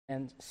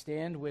And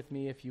stand with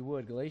me if you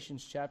would.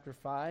 Galatians chapter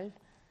 5.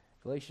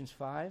 Galatians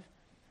 5.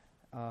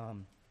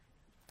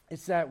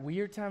 It's that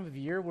weird time of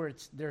year where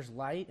there's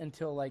light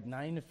until like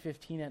 9 to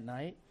 15 at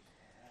night.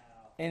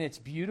 And it's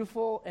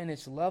beautiful and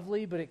it's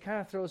lovely, but it kind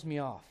of throws me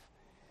off.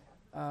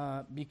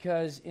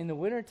 Because in the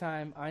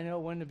wintertime, I know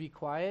when to be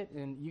quiet.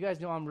 And you guys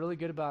know I'm really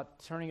good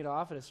about turning it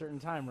off at a certain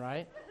time,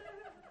 right?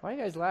 Why are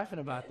you guys laughing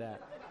about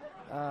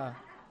that?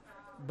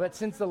 But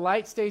since the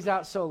light stays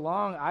out so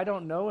long, I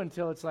don't know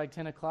until it's like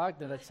 10 o'clock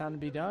that it's time to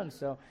be done.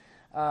 So,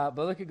 but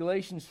look at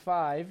Galatians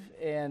 5,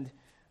 and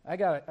I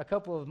got a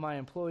couple of my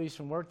employees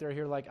from work. They're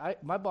here like,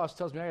 my boss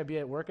tells me I got to be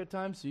at work at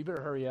times, so you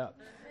better hurry up.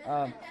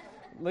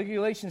 Look at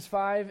Galatians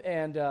 5,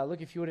 and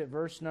look, if you would, at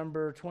verse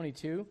number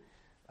 22,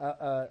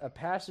 a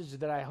passage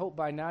that I hope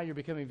by now you're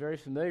becoming very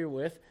familiar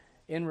with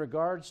in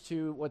regards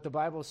to what the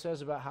Bible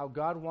says about how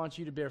God wants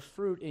you to bear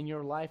fruit in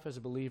your life as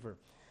a believer.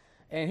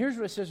 And here's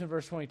what it says in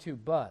verse 22,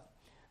 but.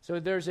 So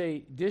there's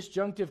a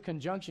disjunctive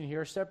conjunction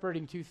here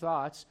separating two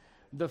thoughts.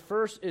 The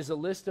first is a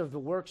list of the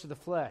works of the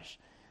flesh.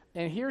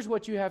 And here's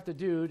what you have to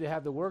do to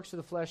have the works of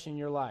the flesh in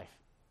your life.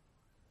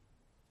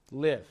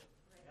 Live.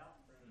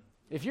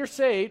 If you're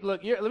saved,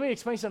 look, let me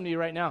explain something to you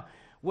right now.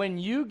 When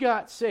you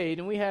got saved,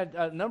 and we had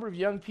a number of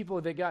young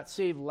people that got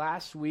saved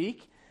last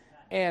week,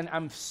 and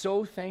I'm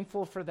so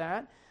thankful for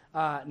that.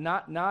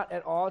 Not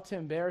at all to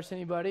embarrass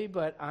anybody,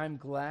 but I'm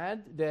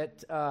glad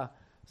that...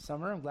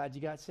 Summer, I'm glad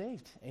you got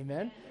saved.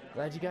 Amen.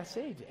 Glad you got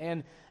saved.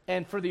 And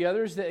for the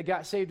others that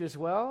got saved as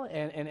well,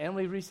 and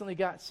Emily recently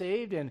got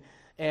saved, and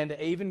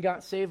Avon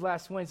got saved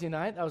last Wednesday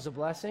night. That was a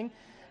blessing.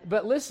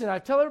 But listen, I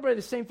tell everybody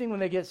the same thing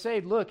when they get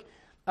saved. Look,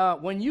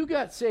 when you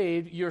got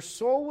saved, your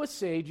soul was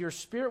saved, your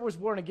spirit was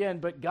born again,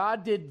 but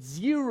God did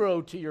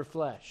 0 to your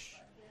flesh.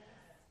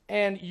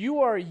 And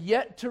you are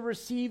yet to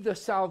receive the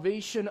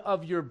salvation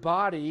of your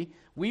body.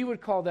 We would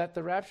call that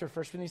the rapture. 1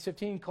 Corinthians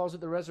 15 calls it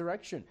the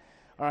resurrection.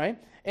 All right?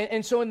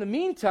 And so in the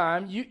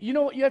meantime, you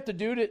know what you have to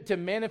do to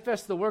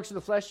manifest the works of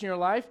the flesh in your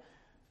life?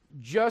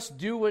 Just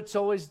do what's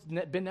always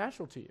been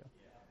natural to you.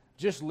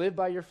 Just live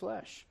by your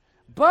flesh.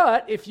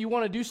 But if you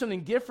want to do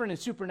something different and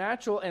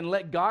supernatural and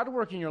let God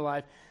work in your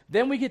life,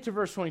 then we get to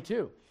verse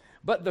 22.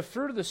 But the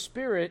fruit of the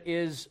Spirit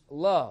is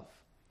love,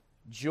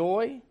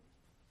 joy,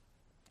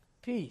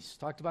 peace.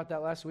 Talked about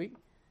that last week.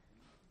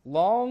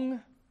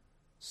 Long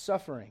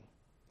suffering,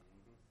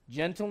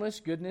 gentleness,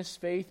 goodness,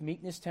 faith,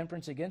 meekness,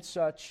 temperance. Against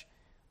such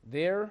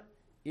there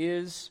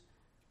is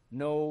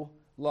no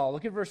law.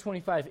 Look at verse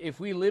 25. If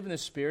we live in the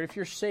Spirit, if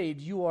you're saved,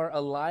 you are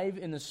alive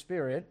in the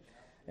Spirit.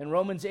 And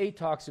Romans 8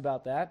 talks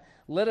about that.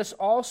 Let us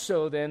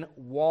also then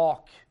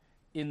walk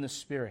in the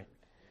Spirit.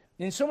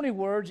 In so many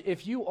words,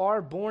 if you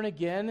are born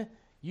again,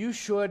 you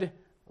should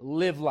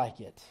live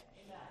like it.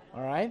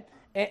 All right?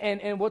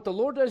 And what the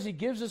Lord does, He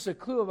gives us a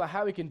clue about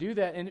how we can do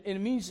that. And it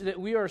means that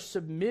we are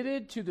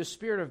submitted to the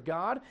Spirit of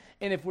God.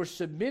 And if we're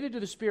submitted to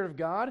the Spirit of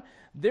God,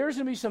 there's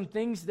going to be some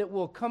things that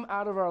will come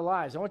out of our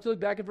lives. I want you to look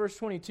back at verse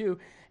 22,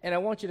 and I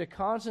want you to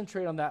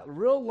concentrate on that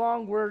real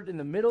long word in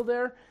the middle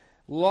there,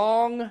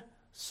 long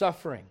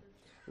suffering.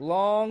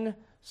 Long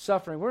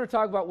suffering. We're going to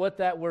talk about what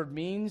that word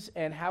means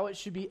and how it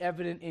should be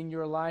evident in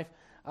your life.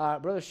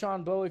 Brother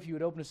Sean Bowe, if you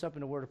would open us up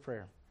in a word of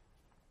prayer.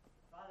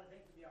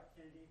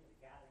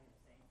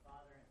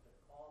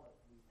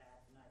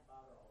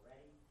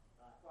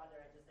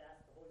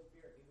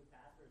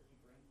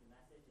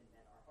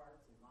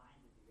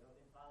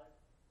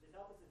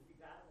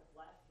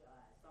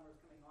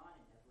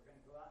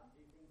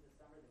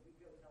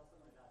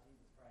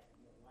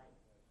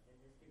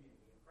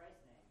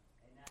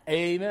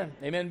 Amen.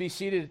 Amen. Be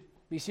seated.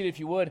 Be seated if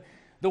you would.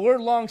 The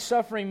word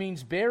long-suffering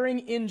means bearing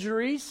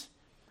injuries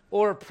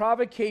or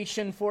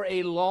provocation for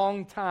a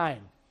long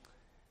time.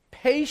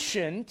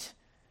 Patient,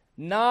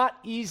 not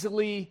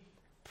easily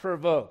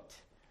provoked.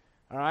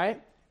 All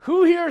right?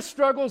 Who here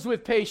struggles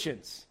with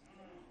patience?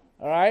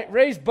 All right?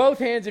 Raise both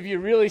hands if you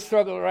really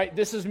struggle, right?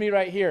 This is me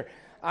right here.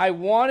 I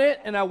want it,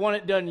 and I want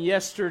it done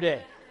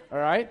yesterday. All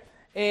right?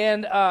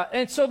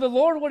 And so the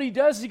Lord, what He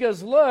does, He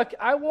goes, look,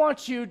 I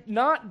want you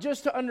not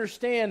just to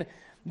understand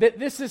that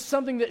this is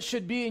something that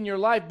should be in your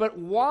life, but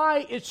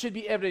why it should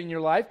be evident in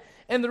your life.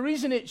 And the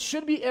reason it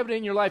should be evident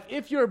in your life,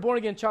 if you're a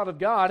born-again child of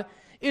God,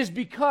 is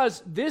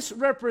because this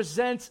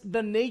represents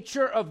the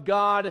nature of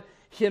God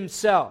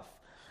Himself.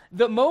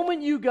 The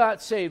moment you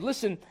got saved,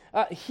 listen,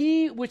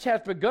 He which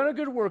hath begun a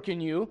good work in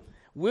you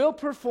will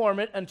perform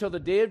it until the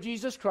day of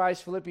Jesus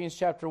Christ, Philippians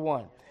chapter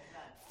 1.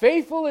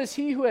 Faithful is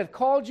He who hath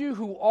called you,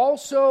 who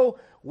also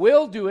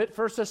will do it,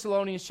 1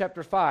 Thessalonians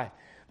chapter 5.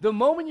 The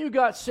moment you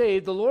got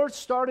saved, the Lord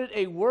started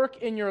a work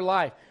in your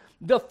life.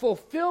 The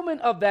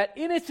fulfillment of that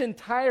in its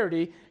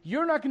entirety,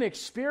 you're not going to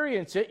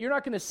experience it. You're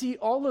not going to see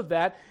all of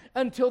that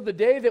until the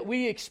day that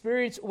we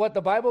experience what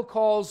the Bible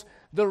calls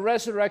the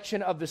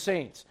resurrection of the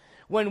saints.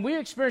 When we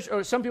experience,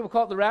 or some people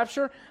call it the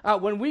rapture,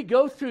 when we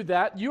go through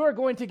that, you are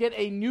going to get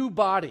a new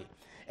body.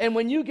 And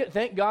when you get,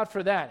 thank God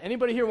for that.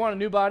 Anybody here want a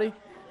new body?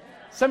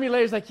 Some of you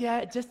ladies are like,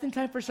 yeah, just in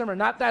time for summer.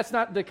 That's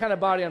not the kind of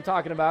body I'm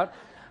talking about.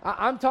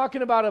 I'm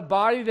talking about a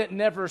body that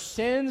never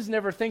sins,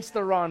 never thinks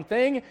the wrong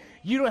thing.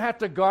 You don't have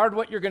to guard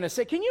what you're going to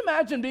say. Can you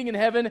imagine being in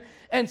heaven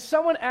and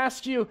someone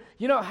asks you,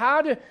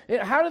 how did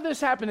this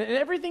happen? And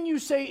everything you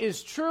say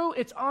is true.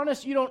 It's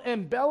honest. You don't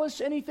embellish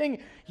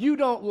anything. You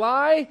don't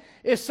lie.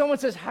 If someone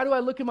says, how do I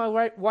look in my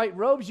white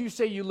robes? You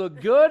say you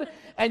look good,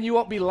 and you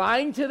won't be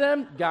lying to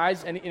them.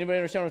 Guys, anybody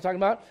understand what I'm talking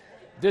about?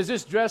 Does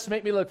this dress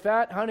make me look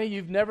fat? Honey,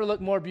 you've never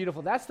looked more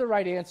beautiful. That's the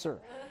right answer,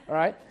 all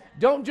right?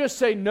 Don't just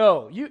say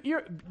no.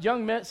 You're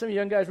young men, some of you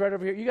young guys right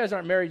over here, you guys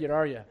aren't married yet,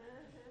 are you?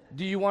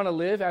 Do you want to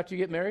live after you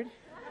get married?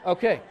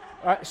 Okay.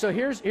 All right, so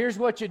here's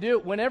what you do.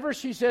 Whenever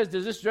she says,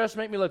 does this dress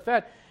make me look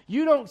fat?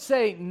 You don't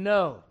say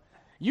no.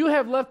 You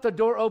have left the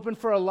door open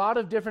for a lot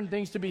of different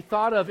things to be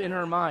thought of in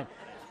her mind.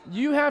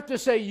 You have to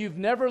say, you've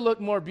never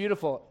looked more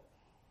beautiful.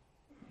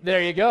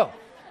 There you go.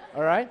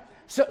 All right?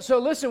 So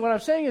listen, what I'm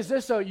saying is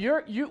this, though.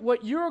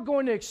 What you're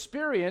going to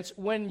experience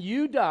when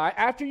you die,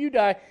 after you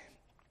die,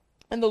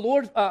 and the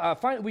Lord,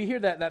 we hear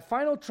that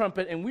final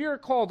trumpet, and we are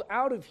called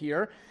out of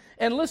here.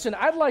 And listen,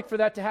 I'd like for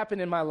that to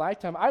happen in my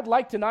lifetime. I'd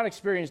like to not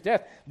experience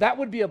death. That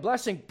would be a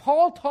blessing.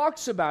 Paul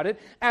talks about it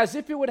as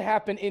if it would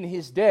happen in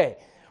his day.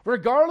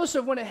 Regardless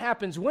of when it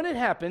happens,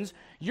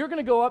 you're going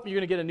to go up and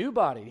you're going to get a new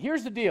body.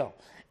 Here's the deal.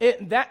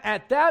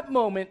 At that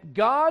moment,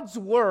 God's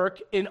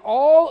work in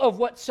all of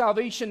what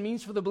salvation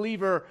means for the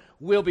believer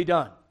will be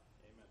done.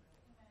 Amen.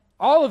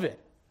 All of it.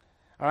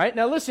 All right,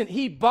 now listen,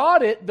 he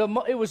bought it.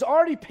 It was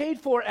already paid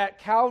for at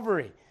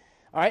Calvary.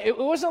 All right, it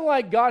wasn't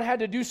like God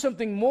had to do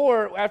something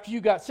more after you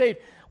got saved.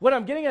 What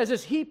I'm getting at is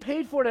this: he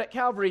paid for it at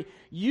Calvary.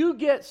 You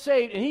get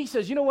saved, and he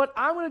says, you know what?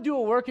 I'm going to do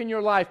a work in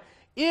your life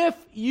if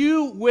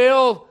you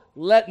will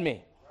let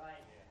me.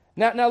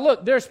 Right. Now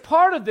look, there's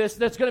part of this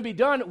that's going to be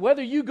done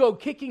whether you go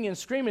kicking and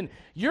screaming.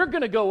 You're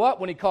going to go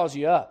up when he calls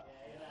you up.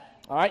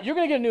 All right, you're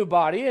going to get a new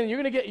body, and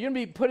you're going to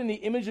be put in the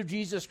image of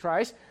Jesus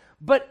Christ.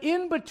 But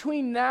in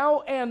between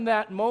now and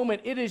that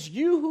moment, it is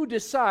you who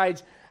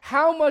decides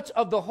how much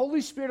of the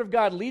Holy Spirit of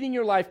God leading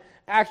your life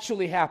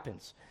actually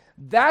happens.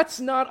 That's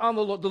not on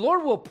the Lord. The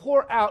Lord will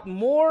pour out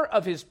more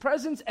of his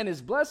presence and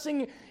his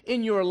blessing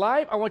in your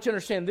life. I want you to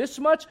understand this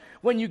much.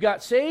 When you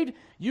got saved,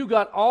 you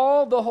got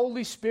all the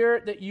Holy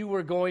Spirit that you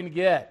were going to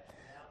get.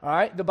 All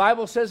right? The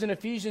Bible says in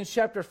Ephesians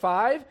chapter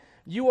 5,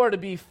 you are to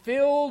be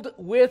filled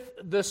with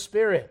the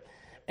Spirit.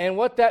 And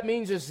what that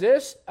means is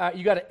this: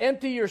 you got to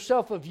empty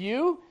yourself of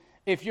you.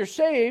 If you're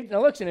saved,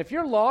 now listen, if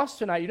you're lost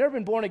tonight, you've never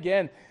been born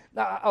again,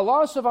 now, a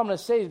lot of stuff I'm going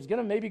to say is going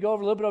to maybe go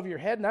over a little bit over your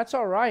head, and that's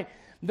all right.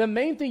 The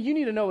main thing you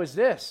need to know is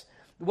this.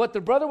 What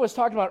the brother was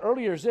talking about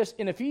earlier is this.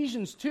 In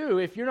Ephesians 2,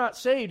 if you're not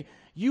saved,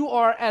 you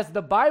are, as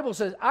the Bible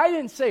says, I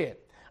didn't say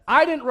it.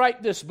 I didn't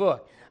write this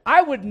book.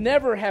 I would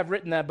never have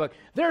written that book.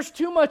 There's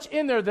too much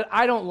in there that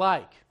I don't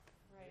like.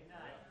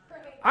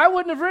 I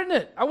wouldn't have written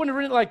it. I wouldn't have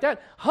written it like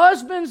that.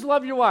 Husbands,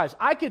 love your wives.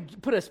 I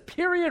could put a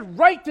period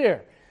right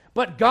there.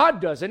 But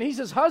God does. And he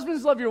says,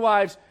 husbands, love your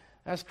wives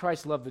as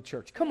Christ loved the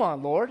church. Come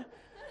on, Lord.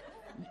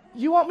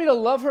 You want me to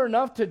love her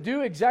enough to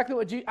do exactly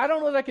what Jesus... I don't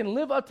know that I can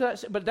live up to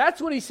that, but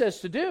that's what he says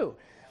to do.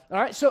 All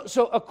right?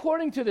 So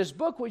according to this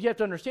book, what you have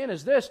to understand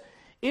is this.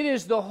 It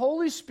is the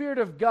Holy Spirit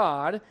of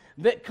God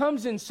that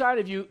comes inside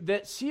of you,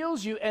 that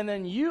seals you, and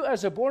then you,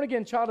 as a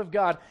born-again child of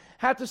God,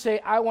 have to say,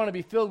 I want to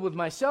be filled with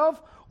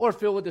myself or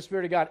filled with the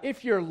Spirit of God.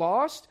 If you're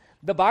lost,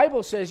 the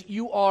Bible says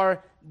you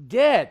are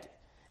dead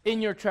in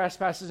your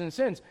trespasses and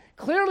sins.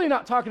 Clearly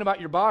not talking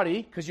about your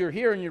body, because you're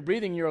here and you're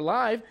breathing, you're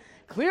alive.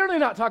 Clearly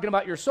not talking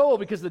about your soul,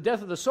 because the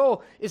death of the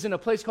soul is in a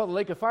place called the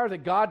lake of fire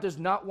that God does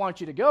not want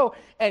you to go,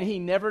 and he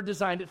never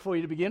designed it for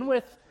you to begin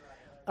with.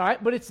 All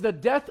right, but it's the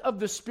death of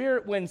the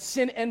spirit when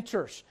sin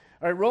enters.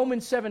 All right,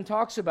 Romans 7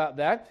 talks about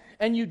that,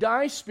 and you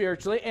die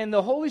spiritually, and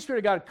the Holy Spirit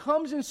of God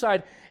comes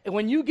inside, and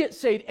when you get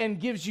saved, and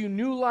gives you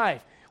new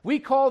life. We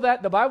call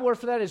that, the Bible word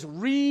for that is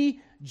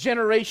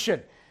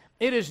regeneration.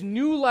 It is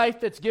new life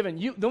that's given.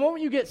 The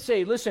moment you get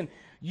saved, listen,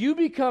 you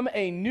become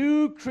a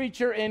new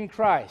creature in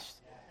Christ.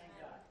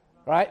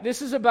 All right?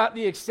 This is about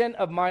the extent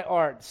of my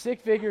art.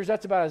 6 figures,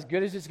 that's about as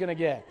good as it's going to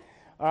get.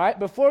 All right?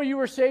 Before you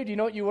were saved, you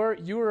know what you were?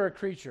 You were a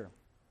creature.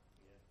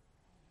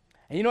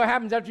 And you know what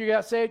happens after you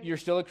got saved? You're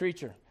still a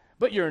creature.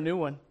 But you're a new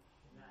one.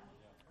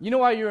 You know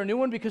why you're a new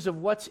one? Because of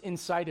what's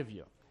inside of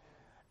you.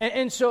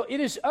 And so it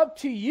is up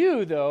to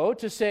you, though,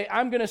 to say,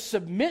 I'm going to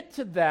submit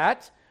to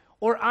that,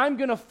 or I'm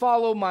going to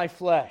follow my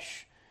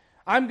flesh.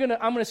 I'm going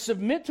to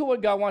submit to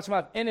what God wants in my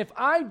life. And if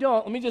I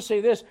don't, let me just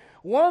say this.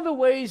 One of the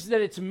ways that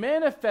it's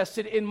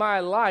manifested in my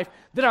life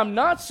that I'm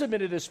not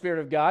submitted to the Spirit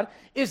of God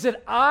is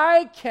that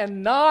I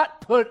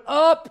cannot put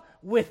up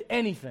with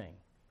anything.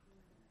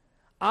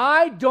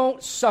 I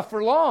don't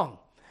suffer long.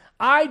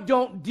 I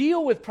don't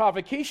deal with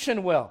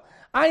provocation well.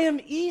 I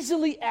am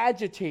easily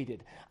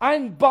agitated.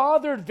 I'm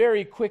bothered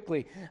very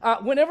quickly.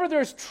 Whenever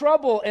there's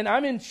trouble and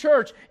I'm in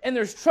church and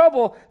there's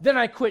trouble, then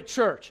I quit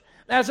church.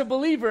 As a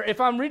believer, if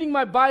I'm reading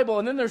my Bible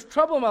and then there's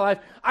trouble in my life,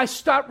 I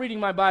stop reading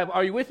my Bible.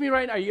 Are you with me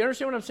right now? You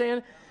understand what I'm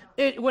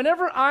saying?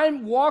 Whenever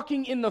I'm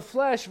walking in the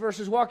flesh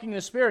versus walking in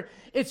the Spirit,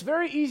 it's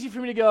very easy for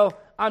me to go,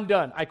 I'm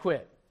done, I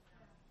quit.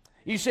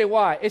 You say,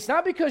 why? It's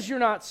not because you're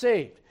not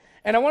saved.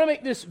 And I want to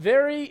make this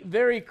very,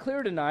 very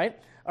clear tonight.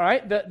 All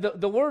right,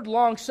 the word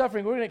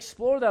long-suffering, we're going to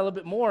explore that a little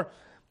bit more,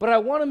 but I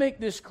want to make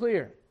this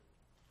clear.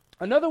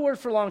 Another word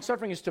for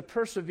long-suffering is to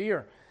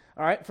persevere.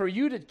 All right, for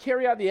you to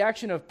carry out the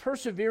action of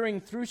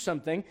persevering through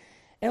something.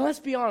 And let's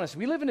be honest,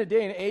 we live in a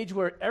day and age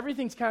where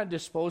everything's kind of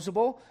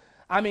disposable.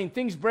 I mean,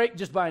 things break,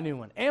 just buy a new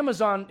one.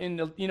 Amazon, in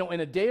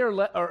a day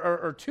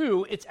or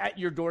two, it's at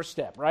your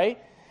doorstep, right?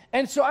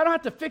 And so I don't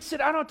have to fix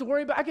it. I don't have to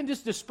worry about it. I can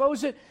just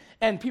dispose it.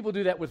 And people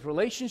do that with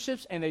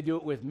relationships, and they do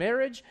it with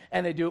marriage,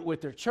 and they do it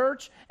with their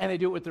church, and they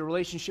do it with their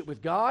relationship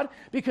with God,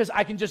 because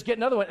I can just get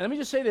another one. And let me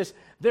just say this.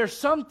 There's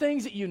some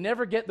things that you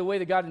never get the way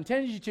that God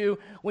intended you to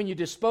when you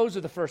dispose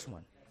of the first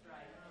one.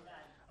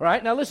 All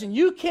right? Now listen,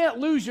 you can't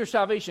lose your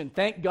salvation.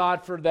 Thank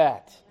God for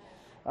that.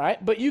 All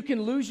right? But you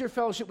can lose your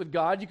fellowship with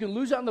God. You can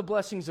lose out on the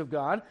blessings of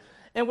God.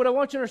 And what I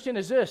want you to understand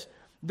is this.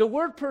 The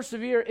word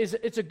persevere,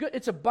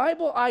 it's a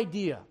Bible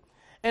idea.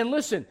 And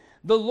listen,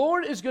 the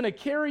Lord is going to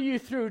carry you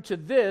through to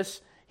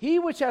this. He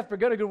which hath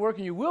begun a good work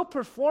in you will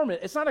perform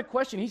it. It's not a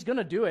question. He's going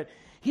to do it.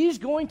 He's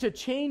going to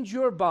change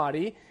your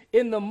body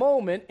in the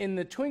moment, in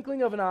the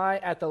twinkling of an eye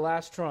at the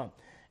last trump.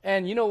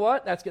 And you know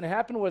what? That's going to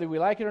happen whether we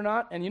like it or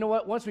not. And you know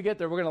what? Once we get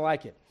there, we're going to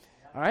like it.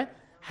 All right?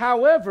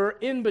 However,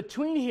 in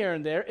between here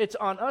and there, it's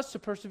on us to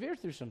persevere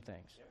through some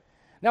things.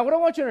 Now, what I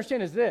want you to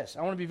understand is this.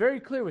 I want to be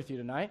very clear with you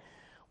tonight.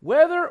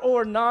 Whether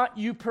or not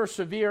you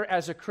persevere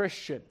as a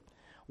Christian,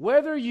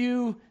 whether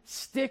you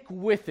stick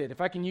with it,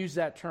 if I can use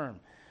that term,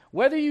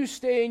 whether you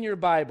stay in your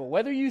Bible,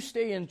 whether you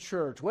stay in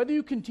church, whether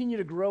you continue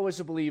to grow as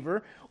a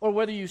believer, or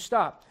whether you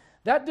stop,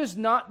 that does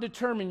not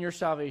determine your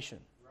salvation.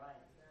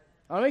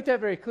 I'll make that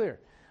very clear.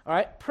 All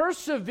right?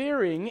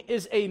 Persevering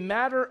is a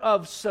matter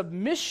of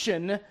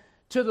submission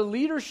to the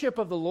leadership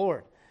of the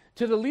Lord,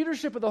 to the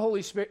leadership of the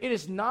Holy Spirit. It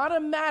is not a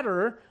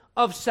matter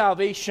of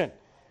salvation.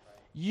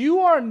 You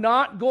are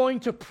not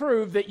going to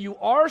prove that you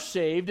are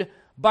saved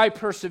by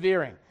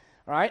persevering.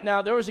 All right,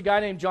 now there was a guy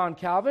named John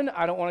Calvin.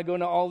 I don't want to go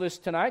into all this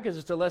tonight because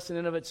it's a lesson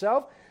in of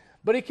itself.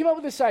 But he came up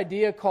with this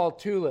idea called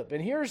TULIP.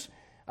 And here's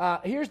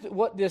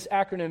what this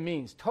acronym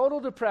means. Total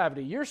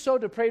depravity. You're so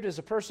depraved as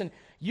a person,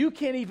 you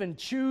can't even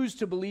choose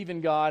to believe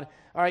in God.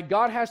 All right,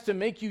 God has to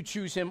make you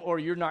choose him or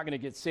you're not going to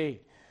get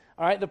saved.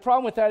 All right, the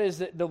problem with that is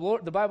that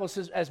the Bible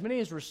says, as many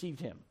as received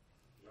him.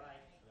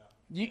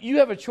 You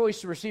have a choice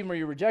to receive him or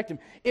you reject him.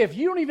 If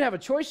you don't even have a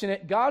choice in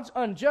it, God's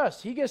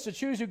unjust. He gets to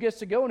choose who gets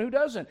to go and who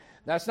doesn't.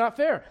 That's not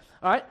fair.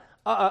 All right?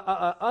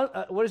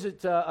 What is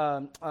it?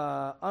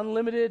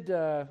 Unlimited?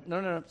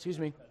 No, excuse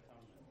me.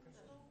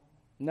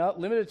 No,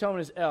 limited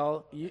atonement is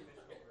L.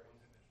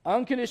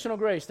 Unconditional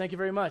grace. Thank you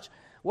very much.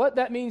 What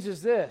that means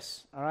is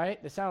this. All right?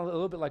 It sounded a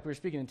little bit like we were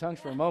speaking in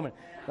tongues for a moment.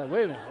 Like,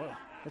 wait a minute.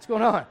 What's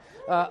going on?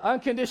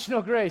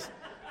 Unconditional grace.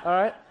 All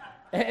right?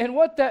 And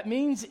what that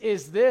means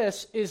is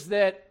this, is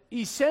that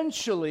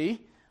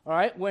essentially, all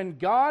right, when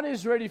God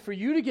is ready for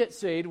you to get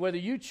saved, whether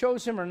you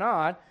chose him or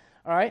not,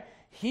 all right,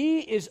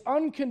 he is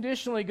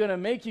unconditionally going to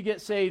make you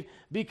get saved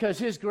because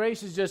his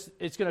grace is just,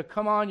 it's going to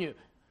come on you.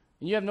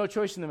 And you have no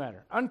choice in the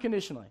matter.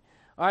 Unconditionally.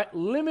 All right,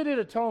 limited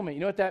atonement.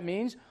 You know what that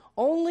means?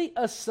 Only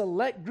a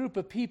select group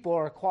of people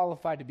are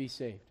qualified to be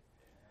saved.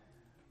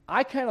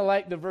 I kind of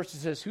like the verse that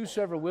says,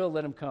 whosoever will,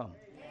 let him come.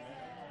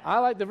 I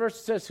like the verse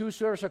that says,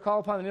 whosoever shall call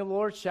upon the name of the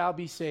Lord shall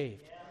be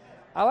saved.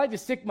 I like to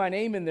stick my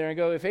name in there and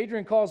go, if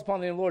Adrian calls upon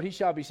the name of the Lord, he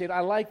shall be saved.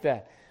 I like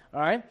that. All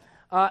right?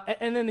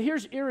 And then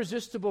here's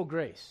irresistible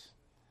grace.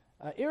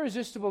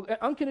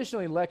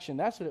 Unconditional election,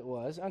 that's what it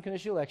was,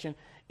 unconditional election.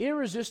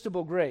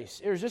 Irresistible grace.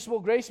 Irresistible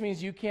grace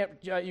means you can't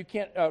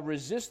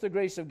resist the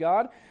grace of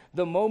God.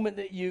 The moment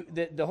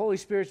that the Holy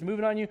Spirit's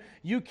moving on you,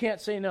 you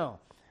can't say no.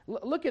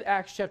 Look at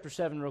Acts chapter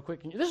 7 real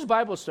quick. This is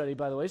Bible study,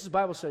 by the way. This is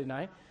Bible study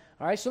night.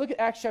 All right, so look at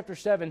Acts chapter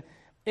 7.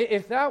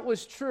 If that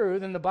was true,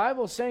 then the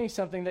Bible is saying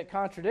something that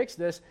contradicts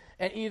this,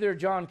 and either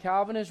John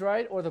Calvin is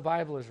right or the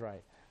Bible is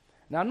right.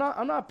 Now,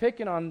 I'm not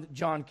picking on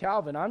John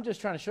Calvin. I'm just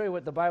trying to show you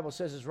what the Bible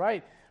says is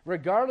right.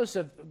 Regardless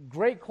of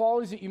great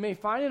qualities that you may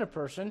find in a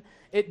person,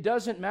 it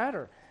doesn't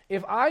matter.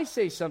 If I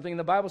say something and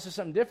the Bible says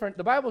something different,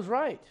 the Bible's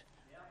right.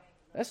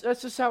 That's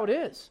just how it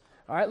is.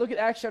 All right, look at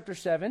Acts chapter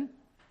 7.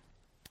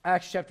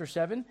 Acts chapter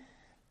 7.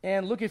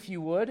 And look, if you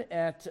would,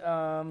 at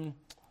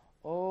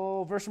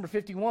verse number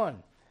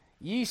 51.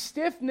 Ye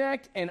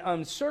stiff-necked and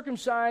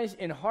uncircumcised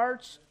in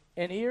hearts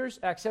and ears,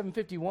 Acts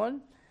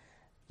 7:51.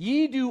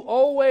 Ye do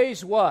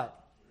always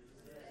what?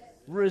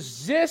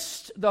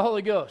 Resist the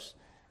Holy Ghost.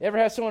 Ever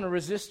have someone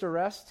resist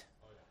arrest?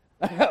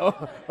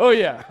 Oh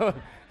yeah.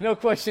 No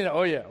question.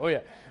 Oh yeah.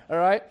 All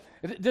right.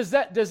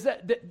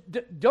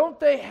 Don't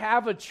they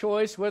have a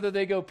choice whether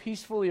they go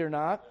peacefully or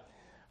not?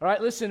 All right,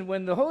 listen,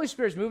 when the Holy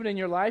Spirit's moving in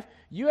your life,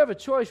 you have a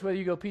choice whether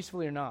you go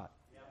peacefully or not.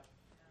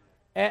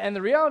 And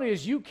the reality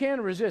is you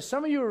can resist.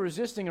 Some of you are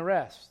resisting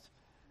arrest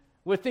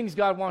with things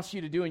God wants you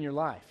to do in your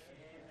life.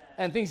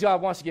 And things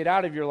God wants to get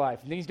out of your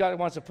life. And things God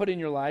wants to put in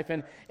your life.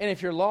 And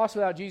if you're lost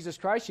without Jesus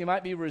Christ, you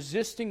might be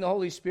resisting the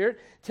Holy Spirit,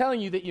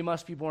 telling you that you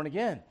must be born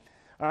again.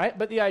 All right,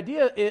 but the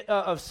idea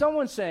of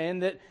someone saying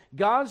that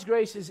God's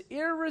grace is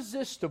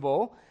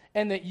irresistible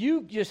and that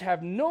you just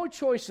have no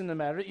choice in the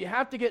matter, you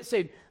have to get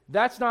saved,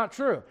 that's not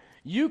true.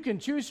 You can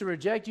choose to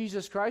reject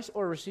Jesus Christ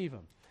or receive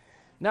him.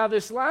 Now,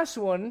 this last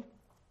one,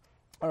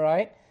 all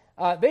right,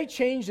 they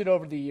changed it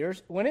over the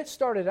years. When it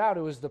started out,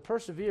 it was the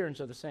perseverance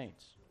of the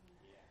saints.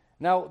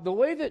 Now, the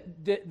way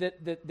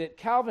that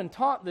Calvin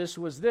taught this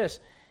was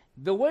this.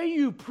 The way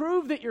you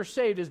prove that you're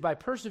saved is by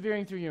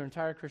persevering through your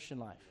entire Christian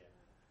life.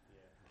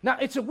 Now,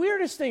 it's the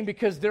weirdest thing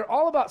because they're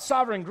all about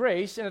sovereign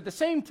grace, and at the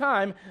same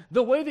time,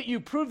 the way that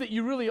you prove that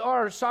you really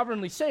are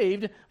sovereignly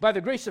saved by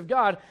the grace of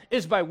God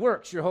is by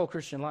works your whole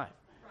Christian life.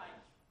 Right.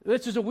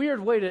 This is a weird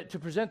way to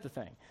present the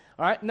thing.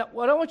 All right? Now,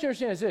 what I want you to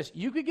understand is this.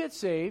 You could get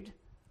saved,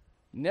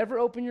 never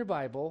open your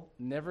Bible,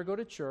 never go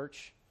to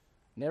church,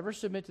 never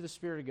submit to the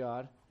Spirit of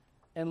God,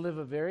 and live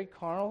a very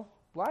carnal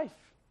life.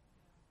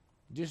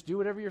 Just do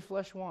whatever your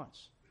flesh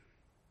wants.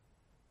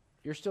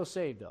 You're still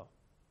saved, though.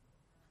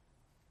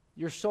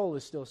 Your soul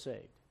is still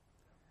saved.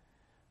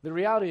 The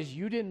reality is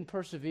you didn't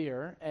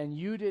persevere and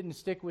you didn't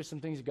stick with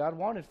some things God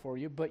wanted for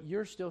you, but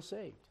you're still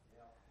saved.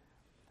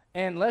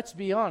 Yeah. And let's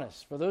be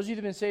honest, for those of you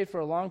that have been saved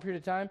for a long period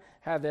of time,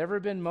 have there ever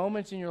been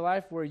moments in your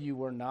life where you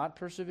were not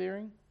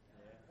persevering?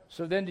 Yeah.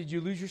 So then did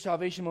you lose your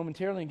salvation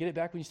momentarily and get it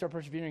back when you start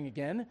persevering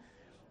again?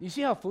 You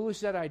see how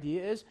foolish that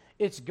idea is?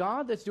 It's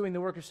God that's doing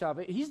the work of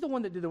salvation. He's the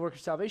one that did the work of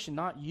salvation,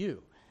 not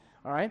you.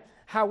 All right?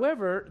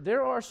 However,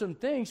 there are some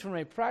things from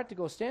a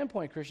practical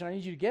standpoint, Christian, I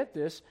need you to get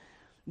this,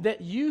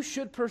 that you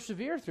should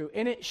persevere through.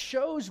 And it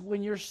shows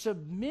when you're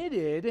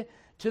submitted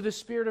to the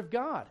Spirit of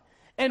God.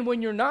 And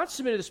when you're not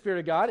submitted to the Spirit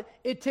of God,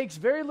 it takes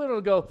very little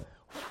to go,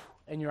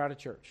 and you're out of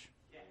church.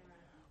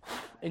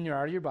 And you're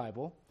out of your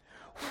Bible.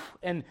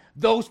 And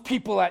those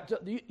people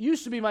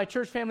used to be my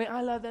church family.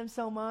 I love them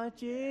so much.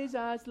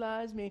 Jesus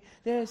loves me.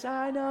 This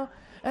I know.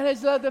 And I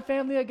just love the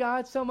family of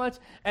God so much.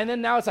 And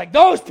then now it's like,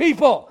 those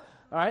people.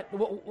 All right,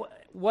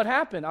 what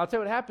happened? I'll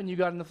tell you what happened. You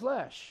got in the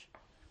flesh.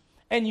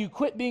 And you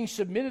quit being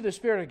submitted to the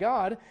Spirit of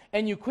God,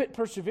 and you quit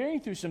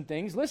persevering through some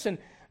things. Listen,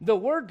 the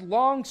word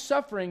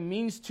long-suffering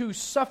means to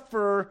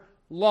suffer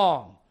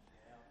long.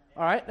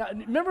 All right? Now,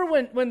 remember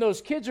when those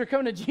kids are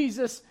coming to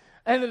Jesus,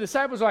 and the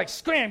disciples are like,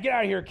 scram, get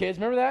out of here, kids.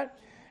 Remember that?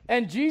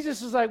 And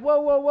Jesus is like,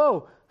 whoa, whoa,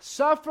 whoa.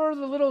 Suffer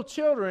the little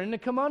children to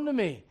come unto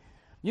me.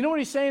 You know what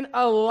he's saying?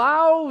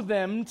 Allow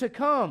them to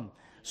come.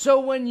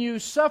 So when you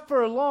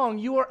suffer long,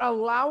 you are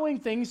allowing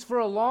things for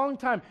a long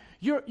time.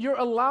 You're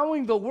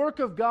allowing the work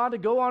of God to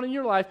go on in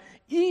your life,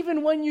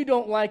 even when you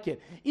don't like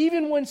it,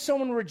 even when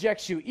someone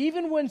rejects you,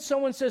 even when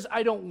someone says,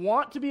 I don't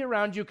want to be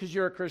around you because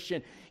you're a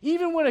Christian,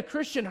 even when a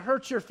Christian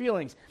hurts your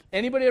feelings.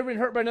 Anybody ever been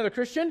hurt by another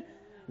Christian?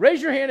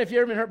 Raise your hand if you've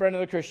ever been hurt by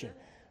another Christian.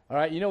 All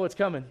right, you know what's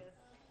coming.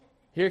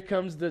 Here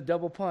comes the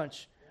double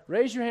punch.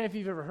 Raise your hand if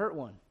you've ever hurt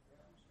one.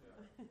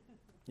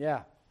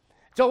 Yeah.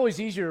 It's always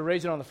easier to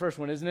raise it on the first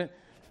one, isn't it?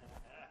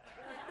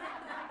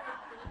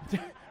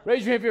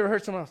 Raise your hand if you ever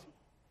hurt someone else.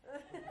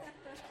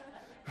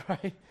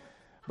 Right?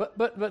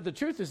 But the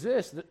truth is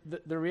this.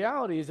 The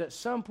reality is at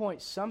some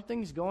point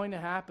something's going to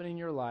happen in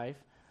your life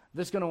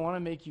that's going to want to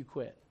make you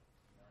quit.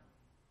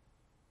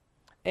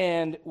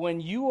 And when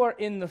you are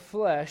in the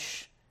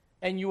flesh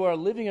and you are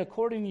living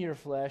according to your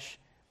flesh,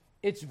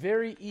 it's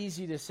very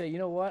easy to say, you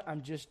know what,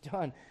 I'm just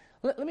done.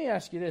 Let me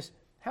ask you this.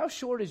 How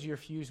short is your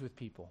fuse with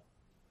people?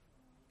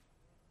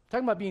 I'm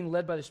talking about being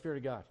led by the Spirit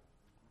of God.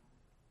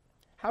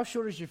 How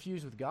short is your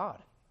fuse with God?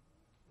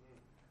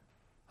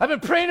 I've been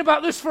praying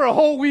about this for a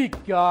whole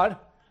week, God.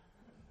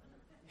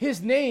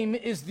 His name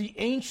is the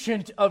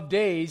Ancient of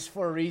Days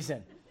for a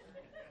reason.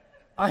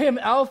 I am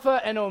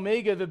Alpha and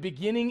Omega, the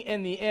beginning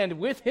and the end.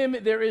 With him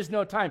there is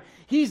no time.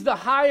 He's the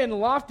high and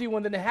lofty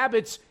one that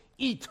inhabits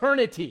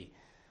eternity.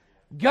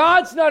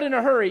 God's not in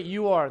a hurry.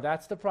 You are.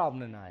 That's the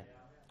problem tonight.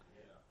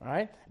 All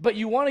right? But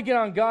you want to get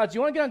on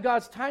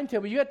God's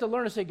timetable. You have to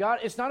learn to say, God,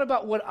 it's not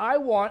about what I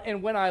want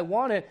and when I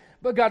want it,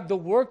 but God, the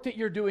work that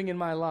you're doing in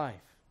my life.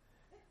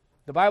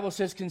 The Bible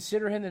says,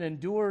 consider him that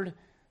endured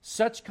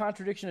such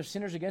contradiction of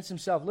sinners against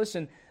himself.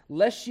 Listen,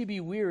 lest ye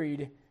be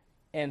wearied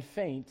and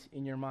faint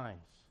in your minds.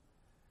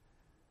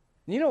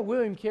 You know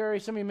William Carey,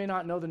 some of you may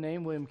not know the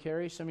name William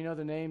Carey. Some of you know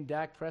the name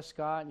Dak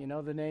Prescott. You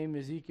know the name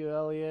Ezekiel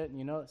Elliott.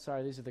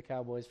 Sorry, these are the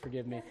Cowboys.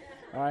 Forgive me.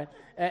 All right,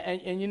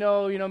 and you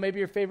know maybe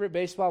your favorite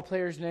baseball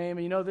player's name,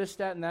 and you know this,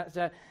 that, and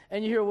that.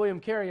 And you hear William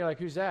Carey, you're like,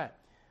 who's that?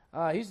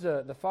 He's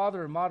the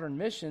father of modern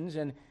missions,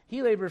 and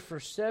he labored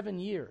for 7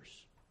 years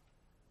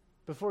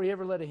before he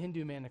ever led a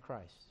Hindu man to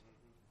Christ.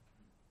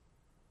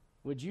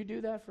 Would you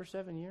do that for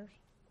 7 years?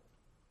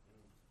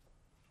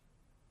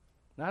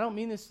 Now, I don't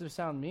mean this to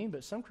sound mean,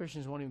 but some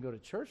Christians won't even go to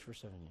church for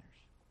 7 years,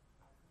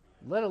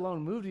 let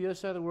alone move to the other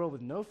side of the world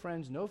with no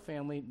friends, no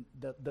family,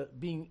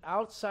 being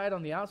outside,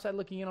 on the outside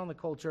looking in on the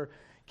culture,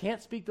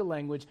 can't speak the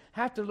language,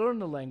 have to learn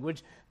the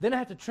language, then I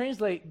have to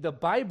translate the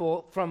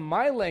Bible from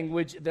my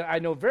language that I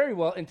know very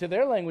well into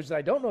their language that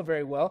I don't know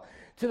very well,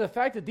 to the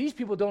fact that these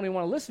people don't even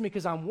want to listen to me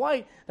because I'm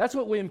white. That's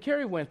what William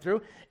Carey went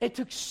through. It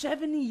took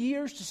 70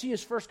 years to see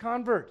his first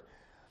convert.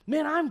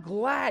 Man, I'm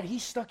glad he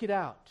stuck it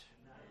out.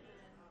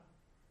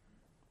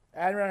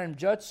 Adoniram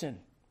Judson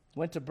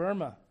went to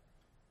Burma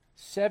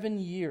 7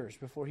 years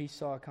before he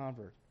saw a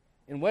convert.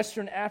 In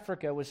Western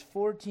Africa, it was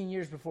 14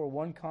 years before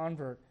one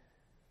convert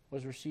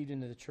was received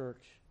into the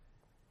church.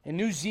 In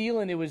New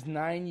Zealand, it was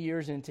 9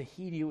 years. And in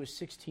Tahiti, it was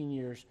 16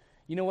 years.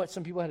 You know what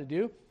some people had to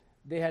do?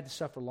 They had to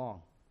suffer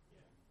long.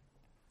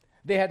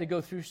 They had to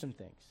go through some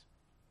things.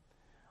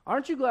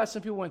 Aren't you glad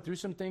some people went through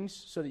some things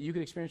so that you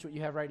could experience what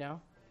you have right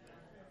now?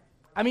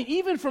 I mean,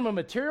 even from a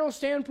material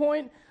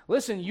standpoint,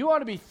 listen, you ought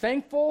to be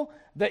thankful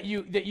that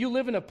you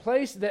live in a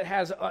place that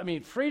has,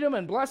 freedom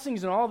and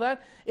blessings and all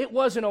that. It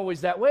wasn't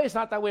always that way. It's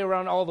not that way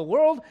around all the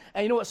world.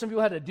 And you know what some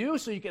people had to do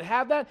so you could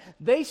have that?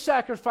 They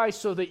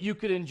sacrificed so that you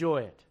could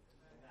enjoy it.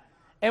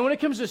 And when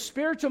it comes to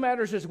spiritual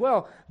matters as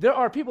well, there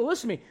are people,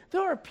 listen to me,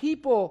 there are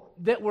people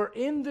that were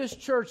in this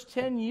church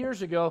 10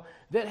 years ago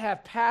that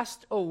have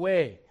passed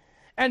away.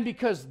 And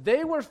because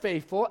they were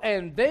faithful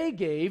and they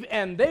gave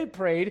and they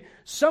prayed,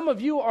 some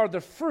of you are the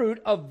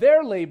fruit of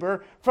their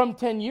labor from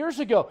 10 years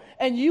ago.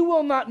 And you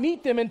will not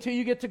meet them until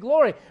you get to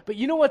glory. But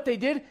you know what they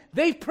did?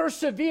 They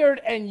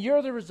persevered, and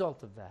you're the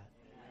result of that.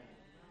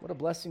 What a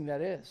blessing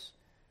that is.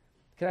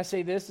 Can I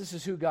say this? This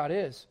is who God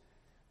is.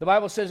 The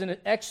Bible says in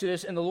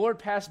Exodus, and the Lord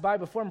passed by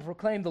before him and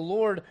proclaimed, the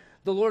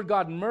Lord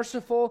God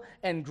merciful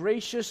and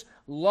gracious,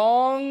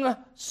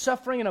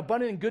 long-suffering and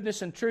abundant in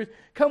goodness and truth.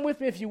 Come with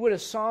me, if you would, to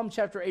Psalm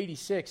chapter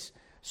 86.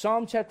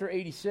 Psalm chapter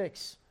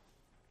 86.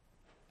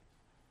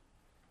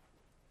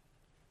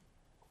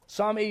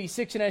 Psalm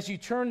 86, and as you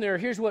turn there,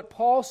 here's what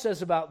Paul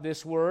says about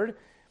this word.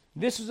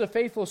 This is a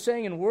faithful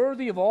saying and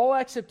worthy of all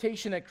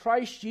acceptation that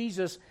Christ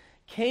Jesus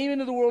came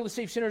into the world to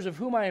save sinners, of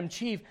whom I am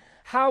chief.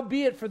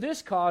 Howbeit for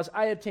this cause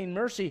I obtain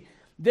mercy,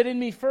 that in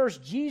me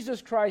first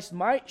Jesus Christ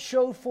might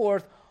show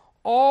forth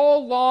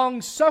all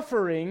long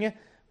suffering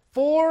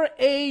for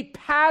a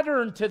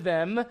pattern to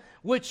them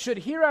which should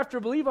hereafter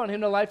believe on him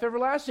to life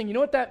everlasting. You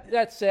know what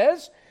that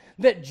says?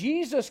 That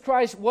Jesus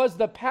Christ was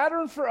the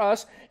pattern for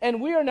us,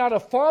 and we are now to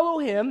follow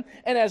him.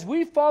 And as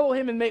we follow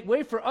him and make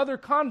way for other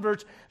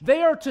converts,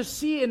 they are to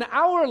see in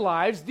our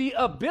lives the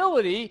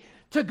ability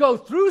to go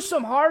through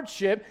some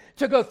hardship,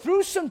 to go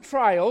through some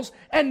trials,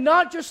 and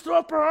not just throw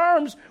up our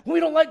arms when we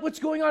don't like what's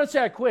going on and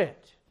say, I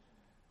quit.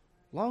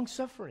 Long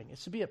suffering.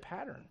 It's to be a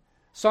pattern.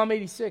 Psalm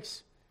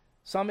 86.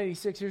 Psalm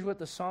 86, here's what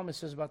the psalmist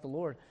says about the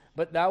Lord.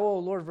 But thou, O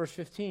Lord, verse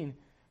 15,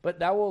 but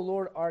thou, O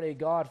Lord, art a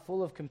God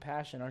full of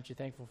compassion. Aren't you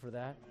thankful for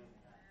that?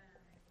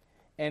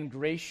 And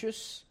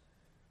gracious,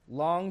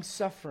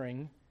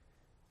 long-suffering,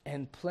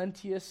 and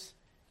plenteous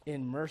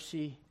in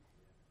mercy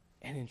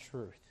and in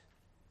truth.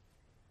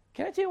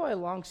 Can I tell you why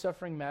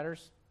long-suffering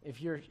matters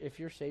if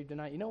you're saved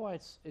tonight? You know why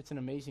it's an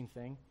amazing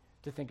thing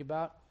to think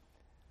about?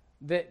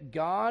 That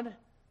God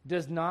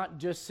does not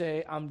just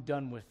say, I'm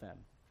done with them.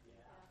 Yeah,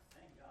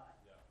 thank God.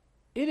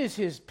 It is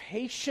his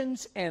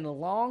patience and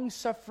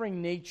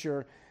long-suffering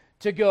nature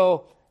to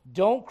go,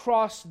 don't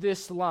cross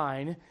this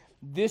line.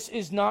 This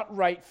is not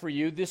right for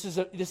you. This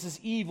is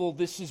evil.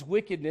 This is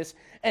wickedness.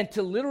 And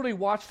to literally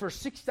watch for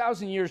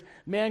 6,000 years,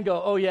 man go,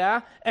 oh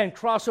yeah, and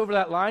cross over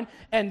that line.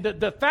 And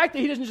the fact that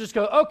he doesn't just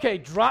go, okay,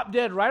 drop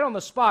dead right on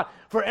the spot.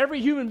 For every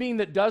human being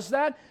that does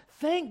that,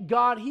 thank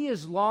God he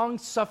is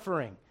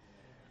long-suffering.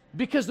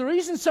 Because the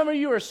reason some of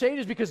you are saved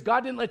is because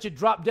God didn't let you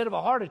drop dead of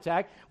a heart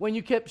attack when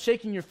you kept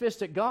shaking your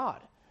fist at God.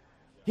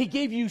 He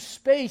gave you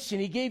space, and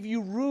he gave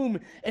you room,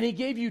 and he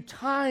gave you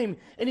time,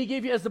 and he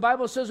gave you, as the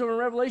Bible says over in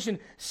Revelation,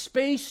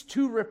 space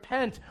to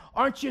repent.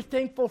 Aren't you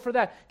thankful for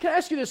that? Can I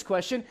ask you this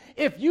question?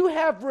 If you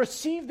have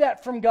received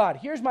that from God,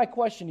 here's my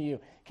question to you.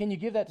 Can you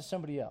give that to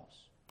somebody else?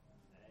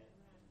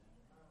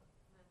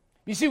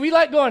 You see, we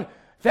like going,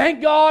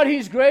 thank God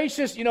he's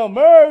gracious. You know,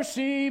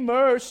 mercy,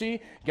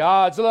 mercy,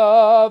 God's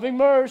loving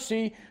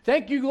mercy.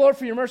 Thank you, Lord,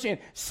 for your mercy. And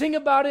sing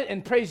about it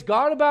and praise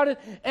God about it.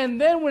 And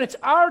then when it's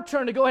our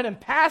turn to go ahead and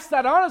pass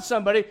that on to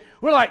somebody,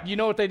 we're like, you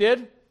know what they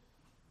did?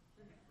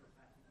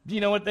 Do you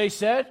know what they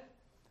said?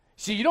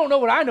 See, you don't know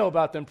what I know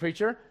about them,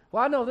 preacher.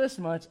 Well, I know this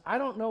much. I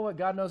don't know what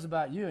God knows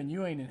about you, and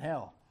you ain't in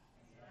hell.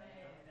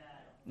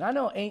 Now, I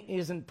know ain't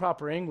isn't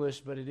proper English,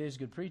 but it is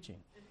good preaching.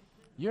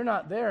 You're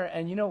not there,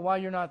 and you know why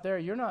you're not there?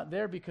 You're not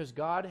there because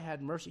God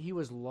had mercy. He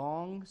was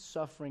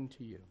long-suffering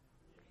to you.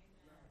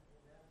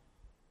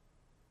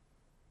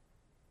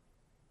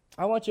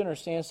 I want you to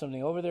understand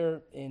something. Over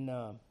there in,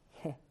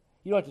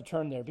 you don't have to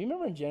turn there, but you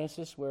remember in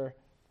Genesis where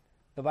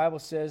the Bible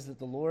says that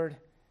the Lord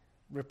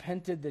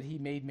repented that he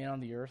made man on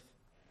the earth?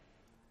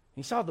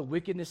 He saw the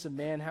wickedness of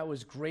man, how it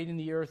was great in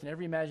the earth, and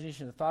every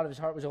imagination and the thought of his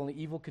heart was only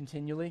evil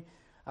continually.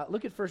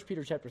 Look at 1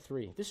 Peter chapter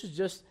 3. This is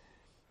just,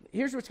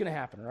 here's what's going to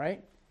happen, all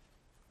right?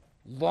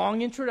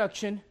 Long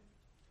introduction,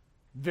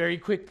 very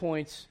quick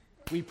points.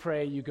 We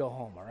pray, you go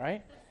home, all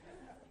right?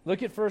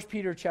 Look at 1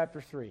 Peter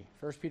chapter 3.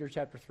 1 Peter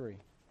chapter 3.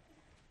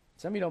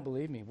 Some of you don't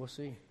believe me. We'll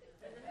see.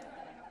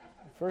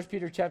 1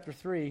 Peter chapter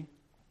 3.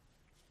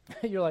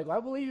 You're like, well,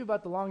 I believe you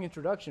about the long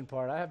introduction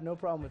part. I have no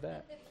problem with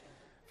that.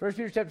 1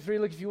 Peter chapter 3,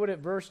 look if you would at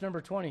verse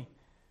number 20.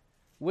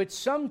 Which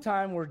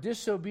sometime were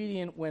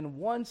disobedient when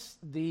once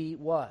the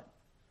what?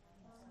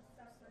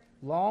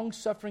 Long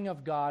suffering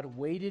of God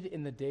waited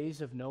in the days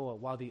of Noah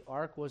while the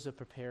ark was a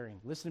preparing.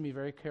 Listen to me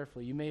very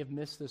carefully. You may have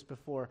missed this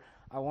before.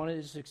 I want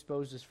to just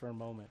expose this for a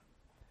moment.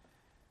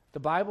 The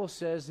Bible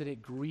says that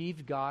it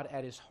grieved God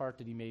at his heart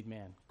that he made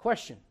man.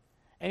 Question.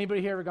 Anybody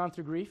here ever gone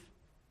through grief?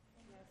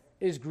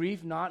 Yes. Is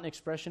grief not an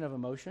expression of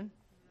emotion?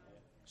 No.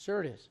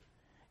 Sure it is.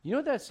 You know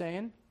what that's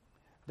saying?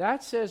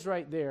 That says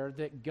right there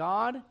that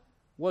God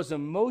was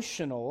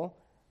emotional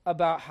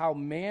about how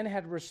man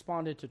had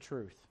responded to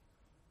truth.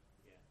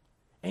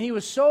 And he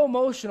was so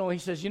emotional, he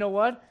says, you know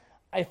what?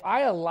 If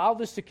I allow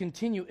this to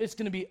continue, it's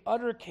going to be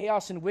utter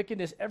chaos and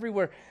wickedness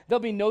everywhere. There'll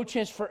be no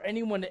chance for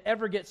anyone to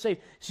ever get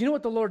saved. So you know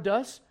what the Lord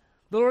does?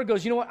 The Lord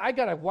goes, you know what? I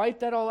got to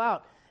wipe that all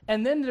out.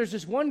 And then there's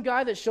this one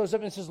guy that shows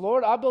up and says,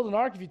 Lord, I'll build an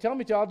ark. If you tell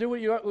me to, I'll do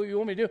what you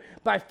want me to do.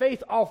 By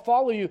faith, I'll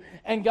follow you.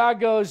 And God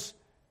goes,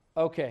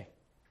 okay.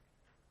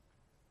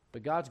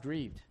 But God's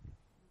grieved.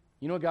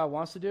 You know what God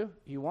wants to do?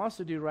 He wants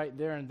to do right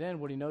there and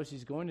then what he knows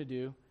he's going to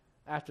do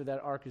after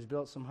that ark is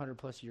built some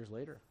 100+ years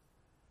later.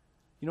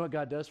 You know what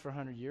God does for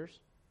 100 years?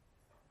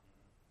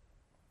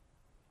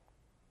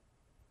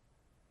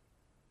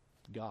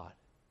 God,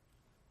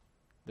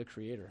 the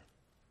Creator.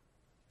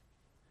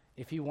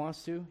 If he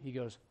wants to, he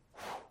goes,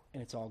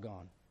 and it's all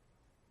gone.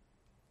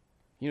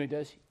 You know what he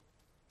does?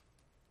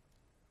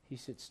 He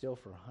sits still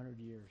for 100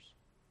 years.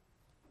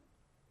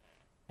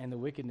 And the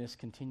wickedness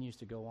continues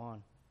to go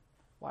on.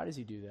 Why does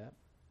he do that?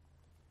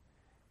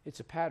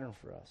 It's a pattern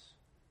for us.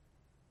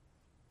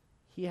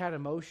 He had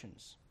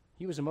emotions.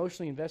 He was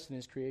emotionally invested in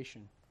his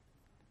creation.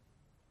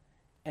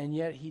 And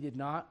yet he did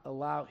not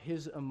allow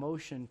his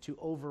emotion to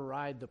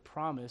override the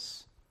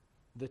promise,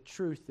 the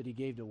truth that he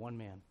gave to one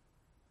man.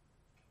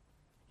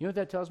 You know what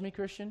that tells me,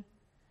 Christian?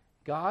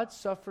 God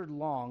suffered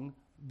long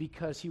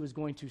because he was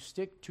going to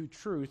stick to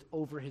truth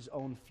over his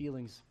own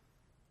feelings.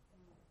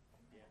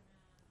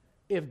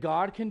 If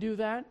God can do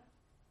that,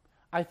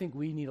 I think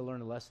we need to learn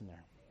a lesson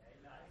there.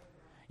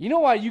 You know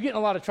why you get in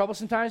a lot of trouble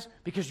sometimes?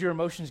 Because your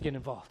emotions get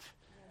involved.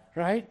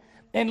 Right?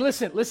 And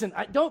listen,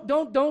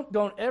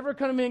 don't ever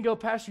come to me and go,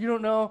 Pastor, you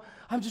don't know,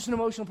 I'm just an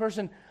emotional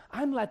person.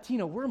 I'm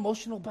Latino. We're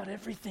emotional about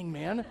everything,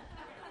 man.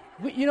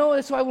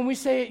 That's why when we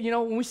say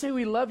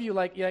we love you,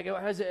 like in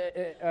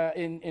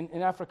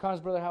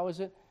Afrikaans, brother, how is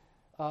it?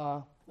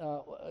 I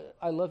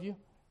love you.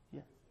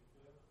 Yeah.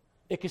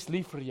 Ek is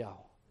lief vir jou.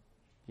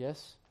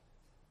 Yes.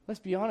 Let's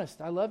be honest.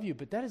 I love you,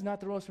 but that is not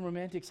the most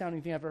romantic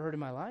sounding thing I've ever heard in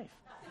my life.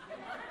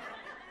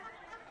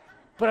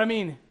 But I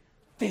mean,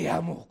 te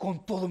amo con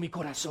todo mi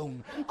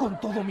corazón, con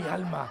todo mi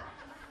alma.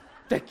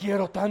 Te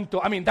quiero tanto.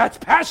 I mean, that's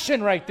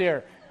passion right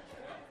there.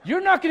 You're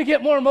not going to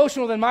get more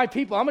emotional than my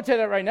people. I'm going to tell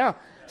you that right now.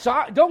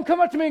 So don't come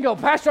up to me and go,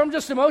 Pastor, I'm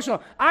just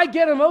emotional. I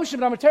get emotion,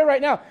 but I'm going to tell you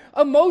right now,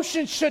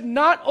 emotion should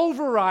not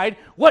override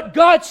what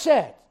God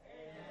said.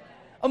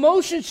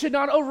 Emotion should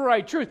not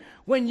override truth.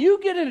 When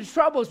you get into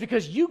trouble, it's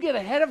because you get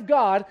ahead of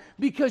God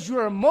because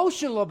you're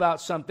emotional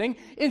about something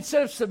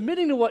instead of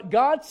submitting to what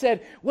God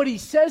said. What he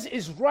says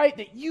is right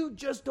that you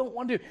just don't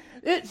want to do.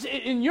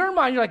 In your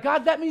mind, you're like,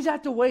 God, that means I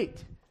have to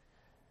wait.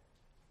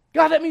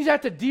 God, that means I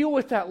have to deal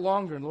with that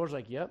longer. And the Lord's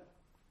like, yep.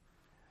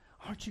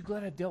 Aren't you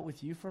glad I dealt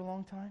with you for a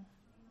long time?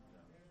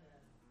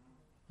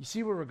 You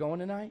see where we're going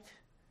tonight?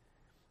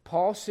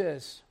 Paul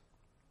says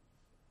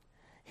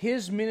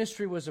his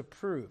ministry was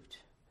approved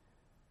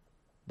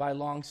by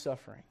long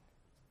suffering.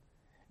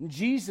 And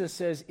Jesus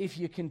says, if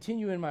you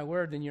continue in my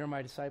word, then you're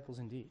my disciples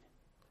indeed.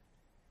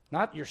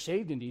 Not you're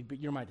saved indeed, but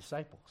you're my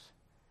disciples.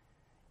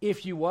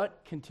 If you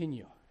what?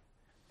 Continue.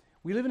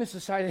 We live in a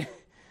society,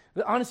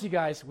 honestly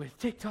guys, with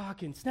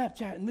TikTok and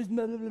Snapchat and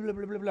blah, blah, blah,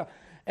 blah, blah, blah.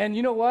 And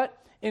you know what?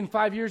 In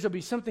 5 years, there'll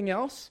be something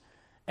else.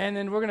 And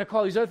then we're going to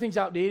call these other things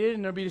outdated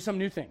and there'll be some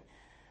new thing.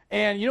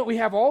 And we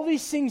have all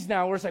these things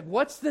now where it's like,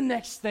 what's the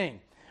next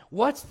thing?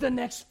 What's the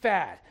next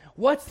fad?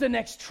 What's the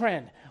next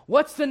trend?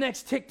 What's the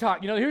next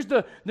TikTok? Here's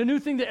the new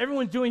thing that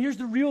everyone's doing. Here's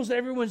the reels that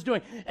everyone's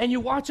doing. And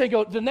you watch and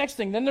go, the next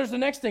thing, then there's the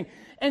next thing.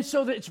 And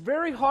so that it's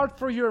very hard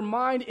for your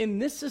mind in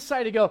this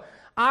society to go,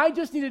 I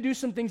just need to do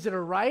some things that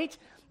are right.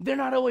 They're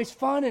not always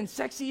fun and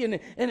sexy and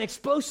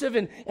explosive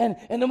and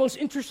the most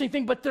interesting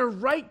thing, but they're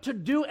right to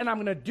do, and I'm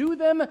going to do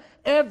them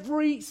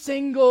every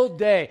single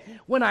day.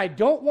 When I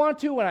don't want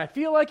to, when I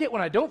feel like it,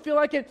 when I don't feel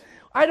like it,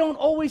 I don't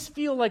always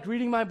feel like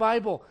reading my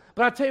Bible.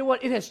 But I'll tell you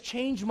what, it has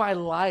changed my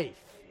life.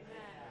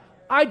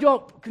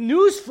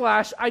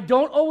 Newsflash, I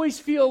don't always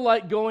feel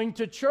like going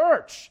to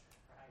church.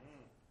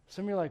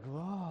 Some of you are like,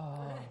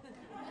 whoa.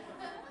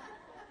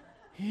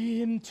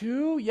 Him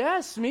too?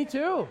 Yes, me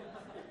too.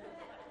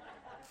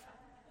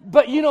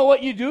 But you know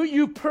what you do?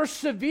 You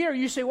persevere.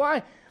 You say,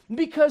 why?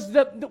 Because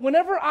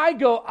whenever I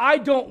go, I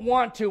don't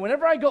want to.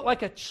 Whenever I go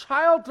like a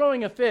child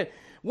throwing a fit,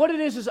 what it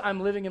is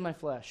I'm living in my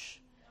flesh.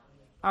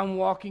 I'm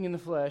walking in the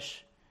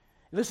flesh.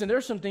 Listen, there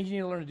are some things you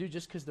need to learn to do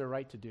just because they're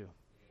right to do.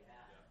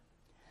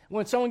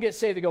 When someone gets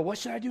saved, they go, what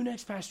should I do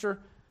next, Pastor?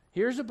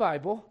 Here's the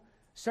Bible.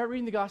 Start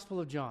reading the Gospel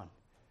of John.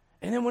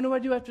 And then what do I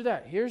do after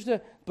that? Here's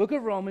the book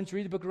of Romans.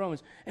 Read the book of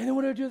Romans. And then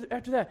what do I do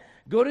after that?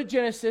 Go to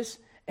Genesis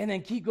and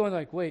then keep going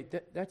like, wait,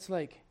 that's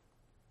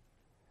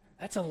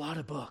a lot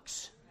of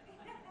books.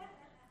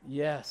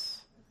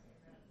 Yes.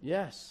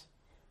 Yes.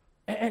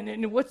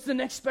 And what's the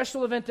next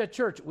special event at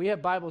church? We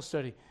have Bible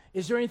study.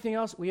 Is there anything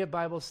else? We have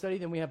Bible study,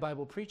 then we have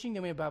Bible preaching,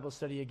 then we have Bible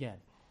study again.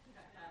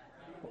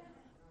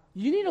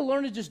 You need to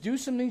learn to just do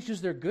some things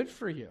because they're good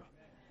for you.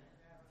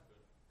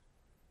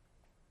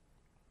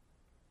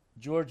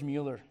 George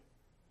Mueller,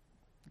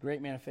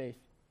 great man of faith,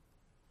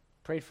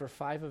 prayed for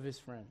 5 of his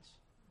friends.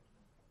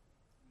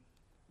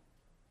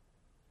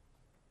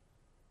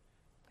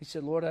 He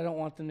said, Lord, I don't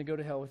want them to go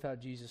to hell without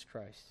Jesus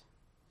Christ.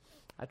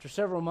 After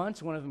several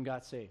months, one of them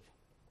got saved.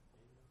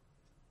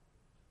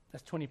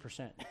 That's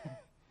 20%.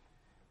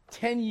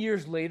 10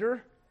 years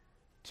later,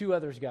 2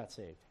 others got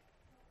saved.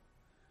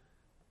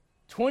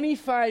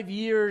 25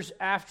 years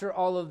after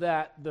all of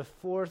that, the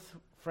 4th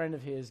friend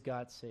of his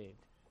got saved.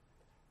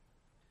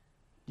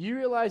 Do you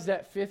realize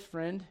that 5th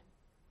friend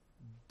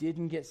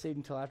didn't get saved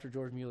until after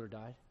George Mueller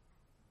died?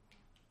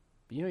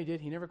 But you know what he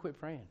did? He never quit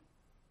praying.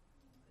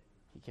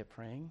 He kept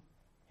praying,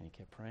 and he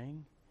kept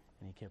praying,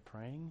 and he kept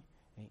praying.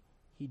 And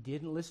he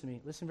didn't, listen to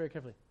me, listen very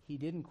carefully, he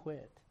didn't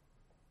quit.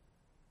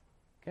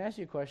 Can I ask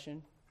you a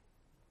question?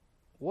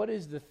 What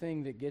is the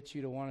thing that gets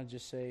you to want to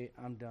just say,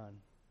 I'm done?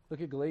 Look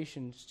at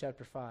Galatians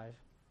chapter 5.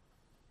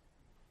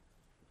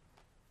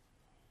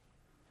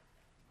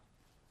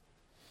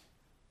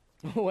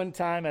 One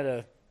time at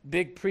a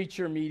big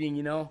preacher meeting,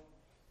 you know,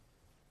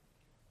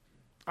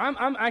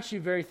 I'm actually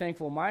very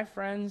thankful. My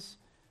friends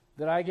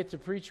that I get to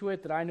preach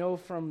with, that I know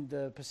from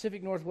the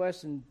Pacific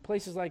Northwest and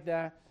places like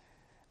that,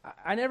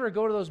 I never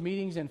go to those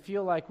meetings and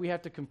feel like we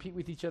have to compete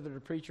with each other to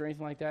preach or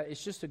anything like that.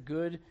 It's just a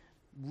good,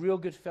 real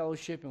good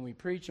fellowship, and we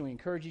preach and we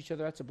encourage each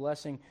other. That's a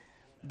blessing.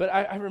 But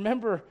I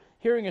remember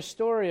hearing a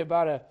story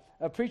about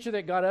a preacher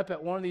that got up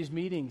at one of these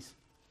meetings,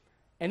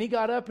 and he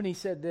got up and he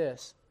said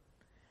this.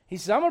 He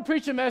said, I'm going to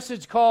preach a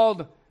message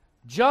called,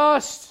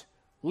 Just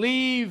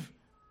Leave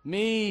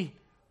Me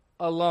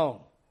Alone.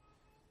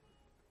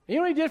 And you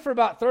know what he did for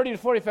about 30 to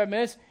 45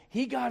 minutes?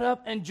 He got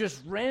up and just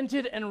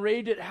ranted and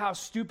raved at how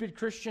stupid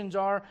Christians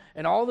are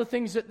and all the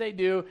things that they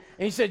do.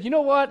 And he said, you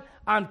know what?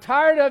 I'm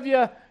tired of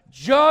you.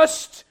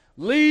 Just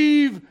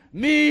leave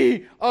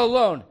me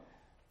alone.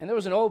 And there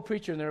was an old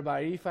preacher, and they're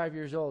about 85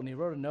 years old, and he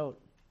wrote a note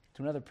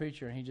to another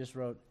preacher, and he just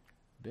wrote,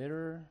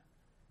 bitter,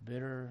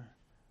 bitter,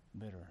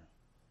 bitter.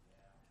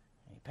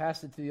 And he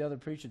passed it to the other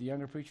preacher, the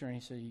younger preacher, and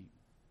he said,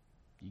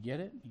 you get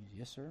it? He said,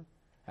 yes, sir.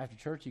 After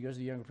church, he goes to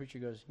the younger preacher,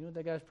 goes, you know what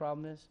that guy's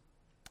problem is?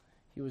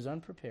 He was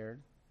unprepared.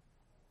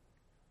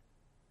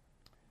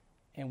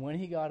 And when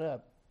he got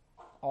up,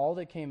 all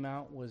that came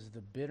out was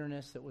the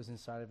bitterness that was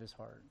inside of his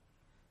heart.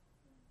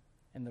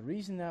 And the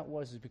reason that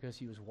was is because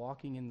he was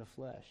walking in the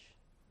flesh.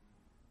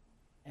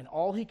 And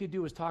all he could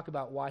do was talk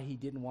about why he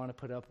didn't want to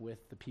put up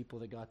with the people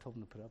that God told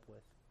him to put up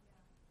with.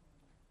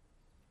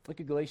 Look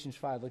at Galatians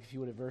 5. Look, if you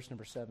would, at verse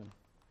number 7.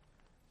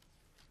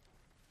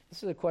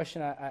 This is a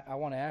question I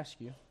want to ask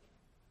you.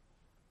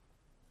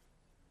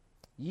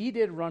 Ye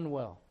did run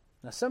well.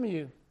 Now, some of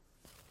you,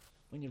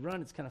 when you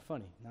run, it's kind of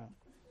funny. Now,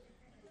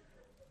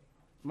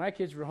 my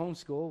kids were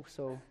homeschooled,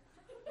 so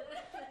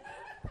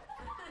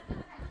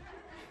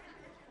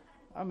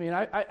I mean,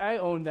 I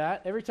own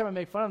that. Every time I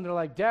make fun of them, they're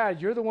like,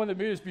 Dad, you're the one that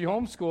made us be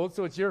homeschooled,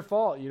 so it's your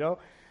fault, you know.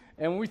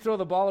 And when we throw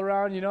the ball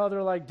around, you know,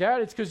 they're like,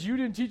 Dad, it's because you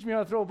didn't teach me how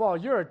to throw a ball.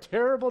 You're a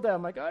terrible dad.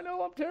 I'm like, I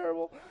know I'm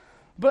terrible.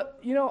 But,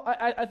 you know,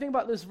 I think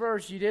about this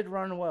verse. You did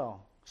run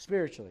well,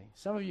 spiritually.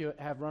 Some of you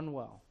have run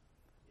well.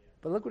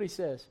 But look what he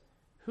says.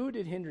 Who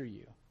did hinder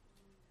you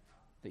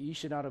that ye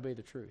should not obey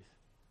the truth?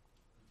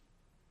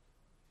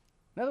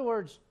 In other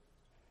words,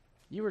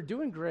 you were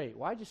doing great.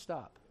 Why'd you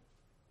stop?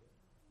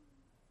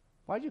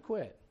 Why'd you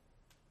quit?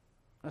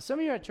 Now, some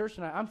of you are at church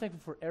tonight, I'm thankful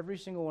for every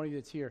single one of you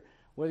that's here,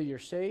 whether you're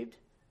saved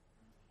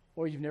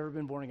or you've never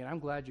been born again. I'm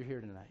glad you're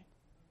here tonight.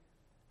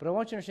 But I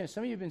want you to understand,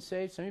 some of you have been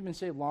saved, some of you have been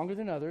saved longer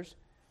than others,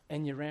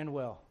 and you ran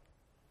well.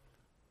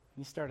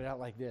 You started out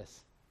like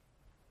this.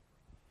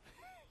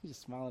 You're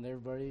just smiling at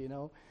everybody, you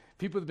know.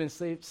 People have been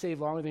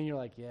saved longer than you're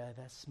like, yeah,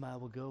 that smile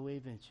will go away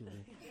eventually.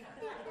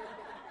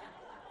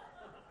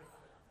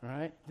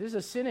 Right? There's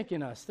a cynic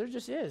in us. There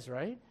just is,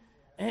 right?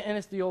 And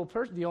it's the old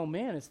person, the old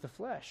man, it's the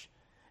flesh.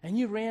 And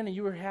you ran and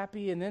you were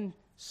happy, and then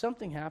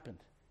something happened.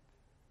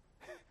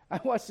 I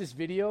watched this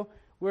video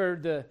where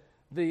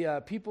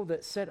the people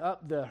that set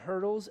up the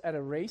hurdles at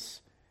a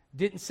race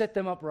didn't set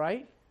them up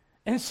right.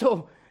 And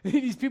so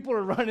these people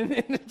are running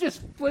and they're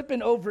just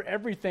flipping over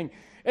everything.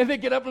 And they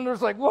get up and they're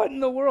just like, what in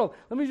the world?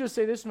 Let me just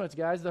say this much,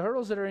 guys. The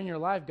hurdles that are in your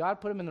life,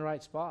 God put them in the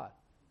right spot.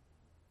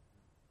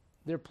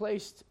 They're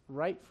placed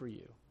right for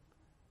you.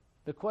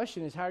 The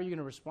question is, how are you going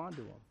to respond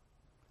to them?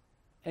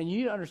 And you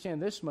need to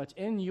understand this much.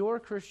 In your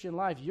Christian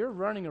life, you're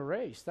running a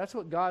race. That's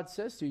what God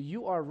says to you.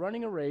 You are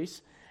running a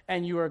race,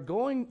 and you are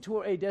going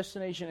to a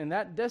destination, and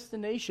that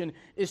destination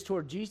is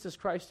toward Jesus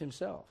Christ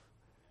himself.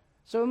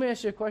 So let me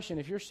ask you a question.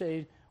 If you're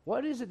saved,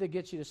 what is it that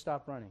gets you to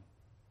stop running?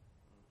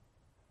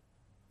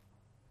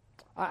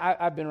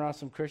 I've been around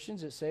some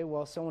Christians that say,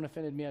 well, someone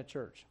offended me at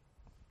church.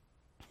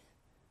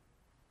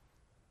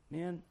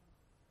 Man,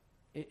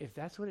 if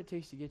that's what it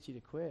takes to get you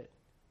to quit,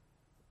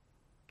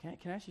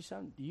 Can I ask you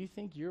something? Do you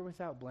think you're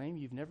without blame?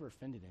 You've never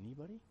offended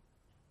anybody?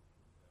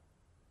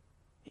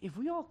 If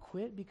we all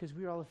quit because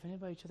we were all offended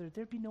by each other,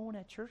 there'd be no one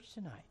at church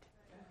tonight.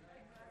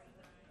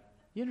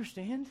 You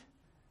understand?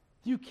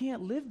 You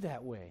can't live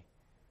that way.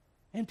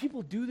 And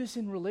people do this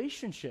in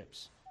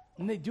relationships.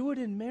 And they do it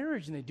in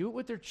marriage. And they do it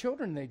with their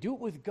children. And they do it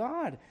with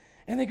God.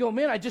 And they go,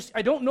 man,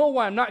 I don't know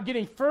why I'm not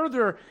getting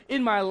further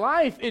in my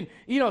life. And,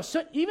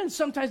 even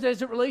sometimes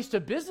as it relates to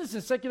business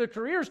and secular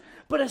careers,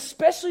 but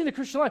especially in the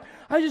Christian life,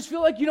 I just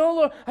feel like,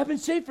 Lord, I've been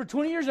saved for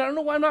 20 years. And I don't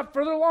know why I'm not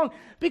further along.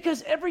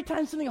 Because every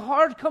time something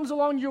hard comes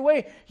along your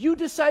way, you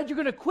decide you're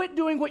going to quit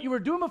doing what you were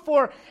doing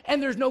before.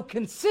 And there's no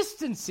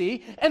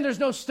consistency. And there's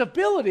no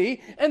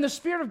stability. And the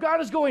Spirit of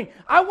God is going,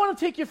 I want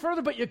to take you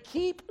further, but you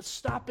keep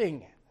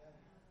stopping.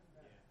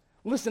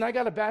 Listen, I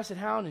got a basset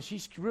hound, and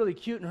she's really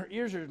cute, and her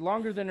ears are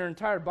longer than her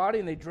entire body,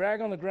 and they drag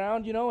on the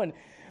ground,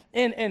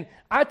 and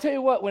I tell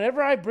you what,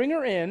 whenever I bring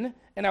her in,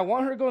 and I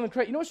want her to go in the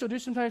crate, you know what she'll do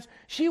sometimes?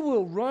 She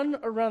will run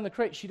around the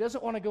crate. She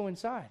doesn't want to go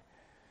inside.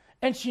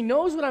 And she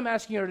knows what I'm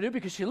asking her to do,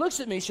 because she looks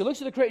at me, she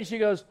looks at the crate, and she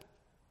goes,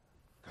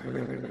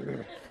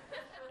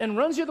 and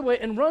runs the other way,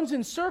 and runs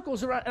in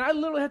circles around, and I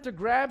literally have to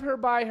grab her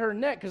by her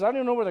neck, because I don't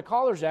even know where the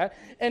collar's at,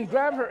 and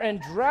grab her,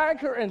 and drag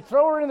her, and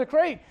throw her in the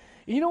crate.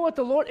 You know what,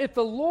 if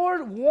the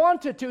Lord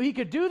wanted to, he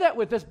could do that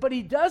with us, but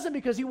he doesn't,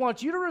 because he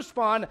wants you to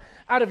respond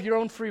out of your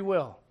own free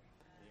will.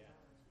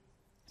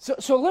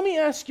 So let me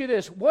ask you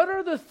this. What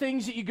are the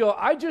things that you go,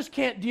 I just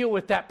can't deal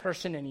with that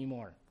person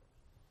anymore?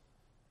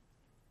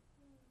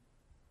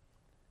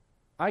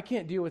 I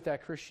can't deal with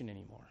that Christian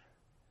anymore.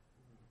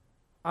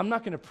 I'm not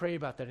going to pray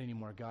about that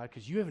anymore, God,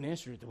 because you haven't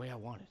answered it the way I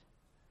wanted.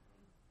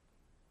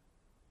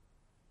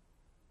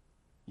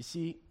 You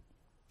see,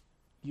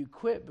 you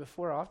quit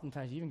before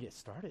oftentimes you even get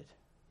started.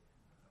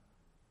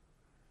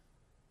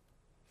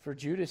 For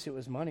Judas, it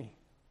was money.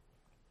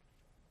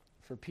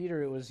 For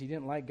Peter, it was he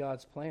didn't like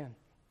God's plan.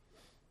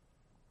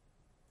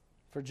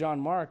 For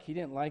John Mark, he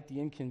didn't like the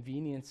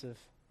inconvenience of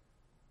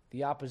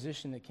the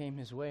opposition that came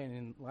his way. And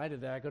in light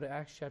of that, I go to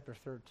Acts chapter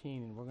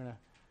 13, and we're going to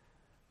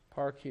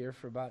park here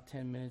for about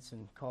 10 minutes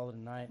and call it a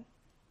night.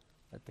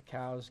 Let the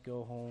cows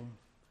go home.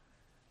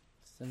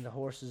 Send the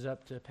horses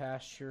up to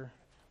pasture,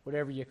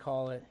 whatever you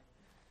call it.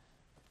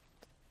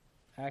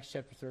 Acts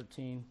chapter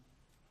 13.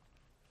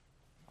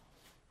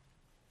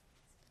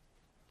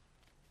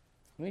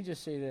 Let me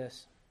just say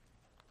this.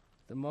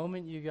 The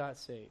moment you got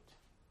saved,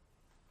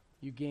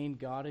 you gained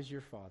God as your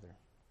Father.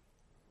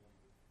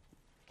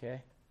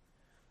 Okay?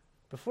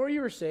 Before you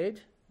were saved,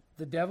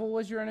 the devil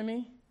was your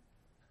enemy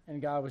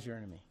and God was your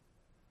enemy.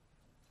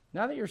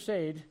 Now that you're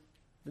saved,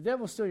 the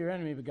devil's still your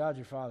enemy, but God's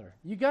your Father.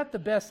 You got the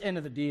best end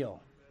of the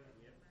deal.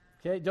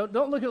 Okay? Don't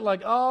look at it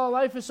like, oh,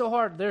 life is so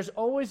hard. There's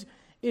always...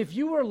 If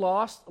you were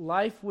lost,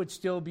 life would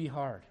still be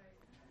hard.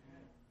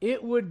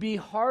 It would be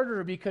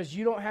harder because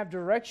you don't have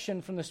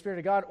direction from the Spirit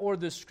of God or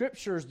the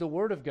Scriptures, the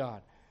Word of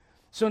God.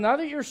 So now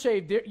that you're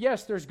saved,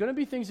 yes, there's going to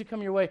be things that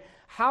come your way.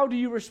 How do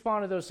you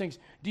respond to those things?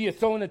 Do you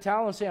throw in the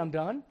towel and say, I'm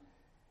done?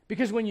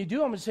 Because when you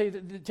do, I'm going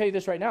to tell you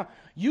this right now.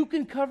 You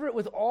can cover it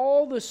with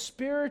all the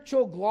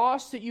spiritual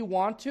gloss that you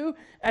want to.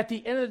 At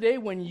the end of the day,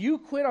 when you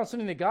quit on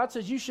something that God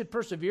says you should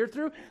persevere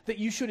through, that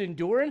you should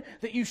endure in,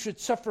 that you should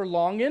suffer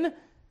long in,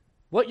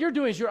 what you're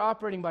doing is you're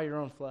operating by your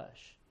own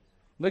flesh.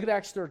 Look at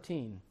Acts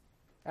 13.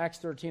 Acts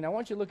 13. I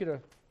want you to look at a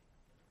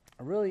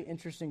really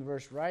interesting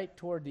verse right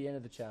toward the end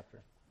of the chapter.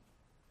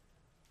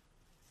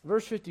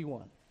 Verse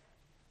 51.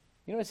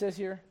 You know what it says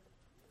here?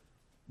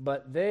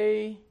 But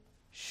they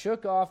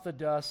shook off the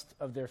dust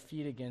of their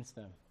feet against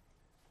them.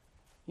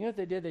 You know what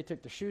they did? They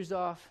took their shoes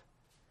off,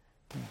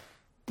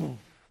 put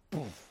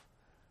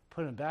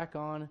them back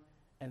on,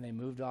 and they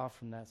moved off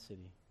from that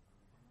city.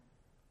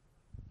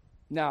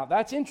 Now,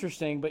 that's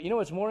interesting, but you know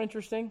what's more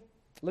interesting?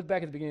 Look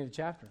back at the beginning of the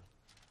chapter.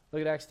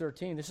 Look at Acts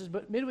 13. This is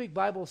midweek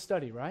Bible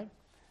study, right?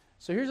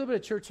 So here's a little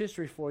bit of church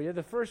history for you.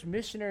 The first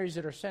missionaries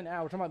that are sent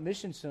out, we're talking about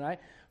missions tonight,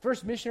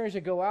 first missionaries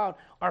that go out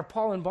are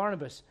Paul and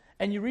Barnabas.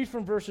 And you read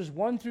from verses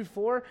 1 through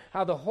 4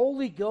 how the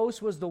Holy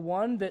Ghost was the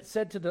one that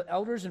said to the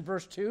elders in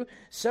verse 2,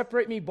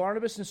 separate me,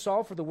 Barnabas and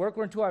Saul, for the work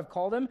whereunto I've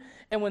called them.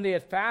 And when they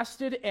had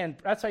fasted, and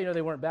that's how you know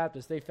they weren't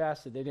Baptists, they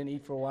fasted, they didn't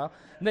eat for a while.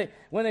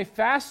 When they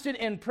fasted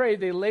and prayed,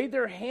 they laid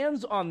their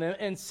hands on them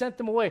and sent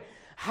them away.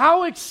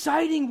 How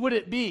exciting would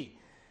it be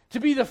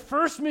to be the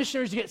first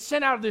missionaries to get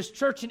sent out of this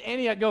church in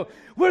Antioch? Go,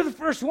 we're the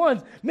first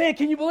ones. Man,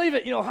 can you believe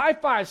it? High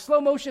five,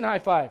 slow motion high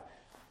five.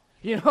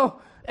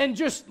 And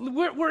just,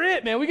 we're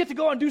it, man. We get to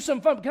go out and do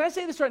something fun. But can I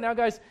say this right now,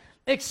 guys?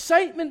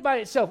 Excitement by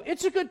itself,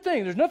 it's a good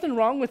thing. There's nothing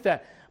wrong with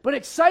that. But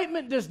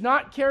excitement does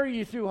not carry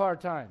you through hard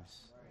times.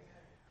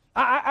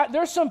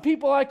 There's some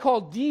people I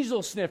call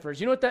diesel sniffers.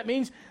 You know what that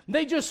means?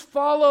 They just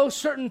follow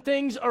certain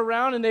things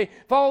around, and they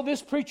follow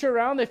this preacher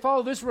around. They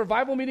follow this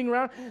revival meeting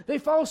around. They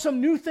follow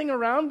some new thing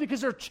around because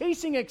they're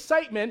chasing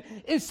excitement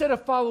instead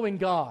of following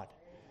God.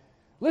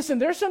 Listen,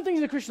 there's some things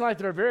in the Christian life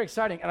that are very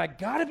exciting, and I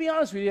got to be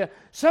honest with you,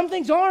 some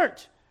things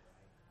aren't.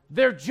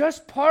 They're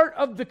just part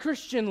of the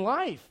Christian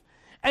life.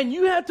 And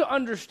you have to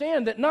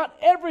understand that not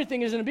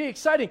everything is going to be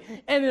exciting.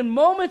 And in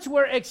moments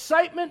where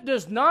excitement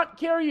does not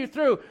carry you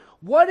through,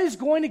 what is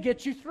going to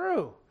get you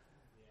through?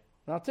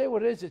 And I'll tell you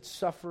what it is. It's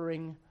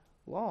suffering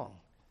long.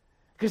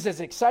 Because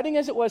as exciting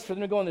as it was for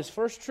them to go on this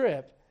first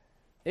trip,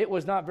 it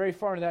was not very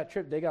far into that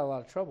trip. They got a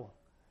lot of trouble.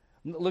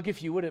 Look,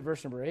 if you would, at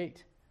verse number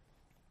 8.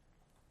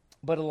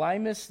 But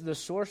Elymas the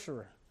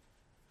sorcerer,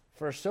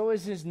 for so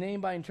is his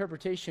name by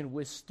interpretation,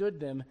 withstood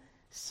them,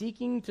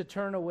 seeking to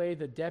turn away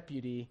the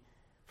deputy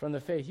from the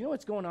faith. You know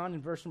what's going on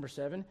in verse number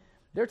 7?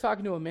 They're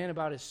talking to a man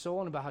about his soul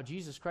and about how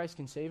Jesus Christ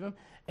can save him.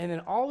 And then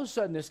all of a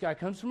sudden, this guy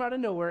comes from out of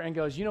nowhere and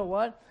goes, you know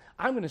what?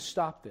 I'm going to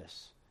stop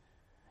this.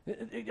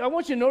 I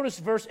want you to notice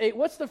verse 8.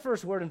 What's the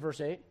first word in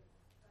verse 8?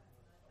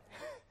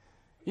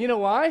 You know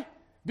why?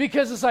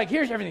 Because it's like,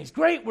 here's everything's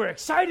great. We're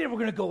excited. We're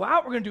going to go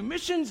out. We're going to do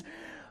missions.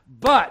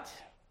 But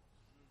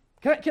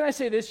can I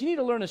say this? You need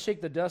to learn to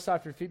shake the dust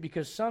off your feet,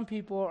 because some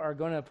people are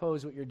going to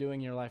oppose what you're doing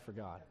in your life for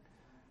God.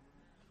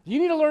 You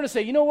need to learn to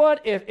say, you know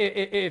what?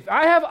 If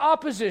I have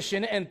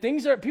opposition and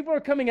people are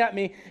coming at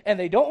me and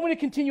they don't want me to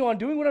continue on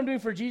doing what I'm doing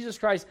for Jesus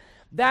Christ,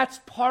 that's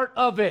part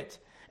of it.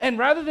 And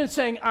rather than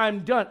saying,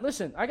 I'm done.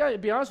 Listen, I got to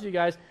be honest with you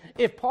guys.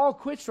 If Paul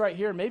quits right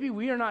here, maybe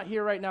we are not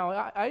here right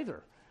now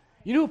either.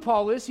 You know who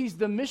Paul is? He's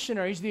the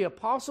missionary. He's the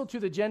apostle to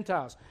the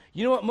Gentiles.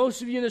 You know what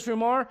most of you in this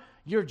room are?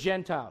 You're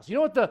Gentiles. You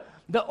know what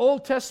the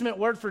Old Testament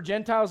word for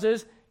Gentiles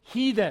is?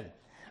 Heathen.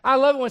 I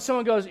love it when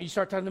someone goes, you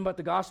start talking about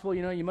the gospel,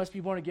 you must be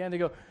born again. They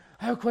go,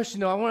 I have a question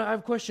though. I have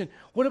a question.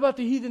 What about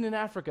the heathen in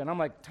Africa? And I'm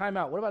like, time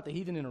out. What about the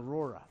heathen in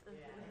Aurora?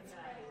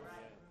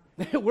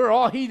 We're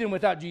all heathen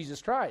without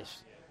Jesus Christ.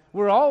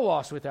 We're all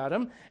lost without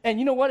him. And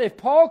you know what? If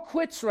Paul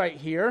quits right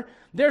here,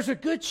 there's a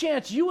good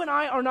chance you and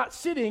I are not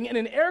sitting in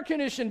an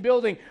air-conditioned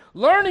building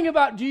learning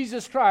about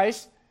Jesus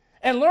Christ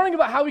and learning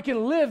about how we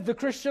can live the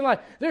Christian life.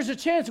 There's a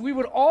chance we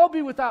would all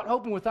be without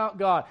hope and without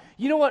God.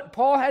 You know what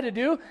Paul had to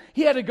do?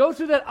 He had to go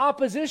through that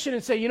opposition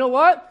and say, you know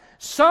what?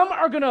 Some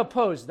are going to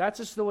oppose. That's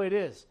just the way it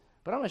is.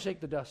 But I'm going to shake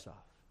the dust off.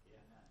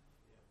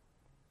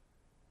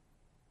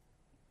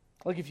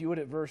 Look, if you would,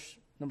 at verse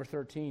number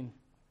 13.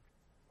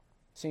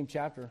 Same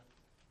chapter.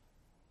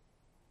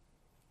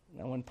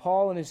 Now, when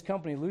Paul and his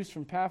company loosed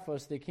from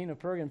Paphos, they came to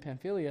Perga and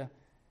Pamphylia,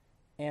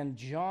 and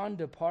John,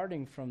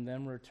 departing from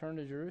them, returned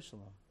to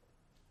Jerusalem.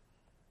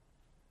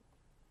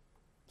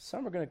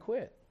 Some are going to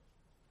quit.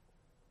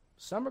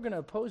 Some are going to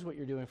oppose what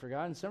you're doing for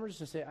God, and some are just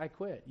going to say, I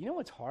quit. You know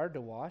what's hard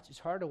to watch? It's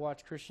hard to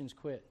watch Christians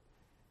quit.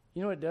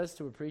 You know what it does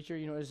to a preacher?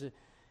 You know,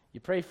 you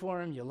pray for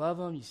them, you love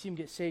them, you see them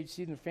get saved, you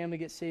see their family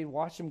get saved,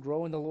 watch them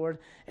grow in the Lord,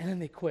 and then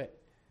they quit.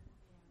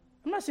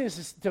 I'm not saying this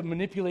is to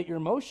manipulate your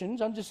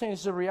emotions. I'm just saying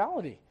this is a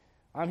reality.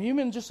 I'm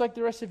human just like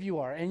the rest of you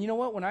are. And you know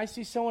what? When I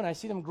see someone, I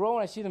see them grow,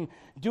 and I see them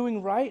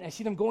doing right, and I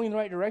see them going in the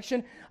right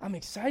direction, I'm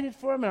excited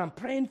for them, and I'm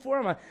praying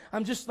for them.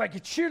 I'm just like a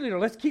cheerleader.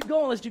 Let's keep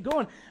going. Let's keep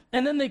going.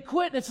 And then they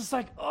quit, and it's just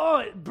like, oh,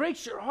 it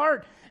breaks your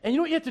heart. And you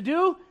know what you have to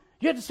do?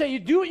 You have to say, you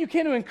do what you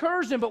can to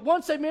encourage them, but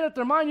once they've made up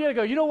their mind, you got to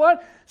go, you know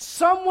what?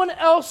 Someone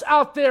else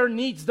out there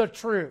needs the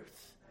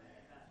truth.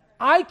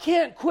 I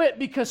can't quit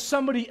because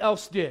somebody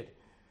else did.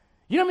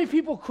 You know how many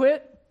people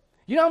quit?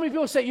 You know how many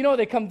people say,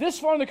 they come this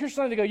far in the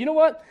Christian life, they go, you know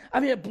what? I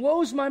mean, it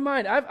blows my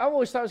mind. I've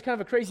always thought it was kind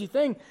of a crazy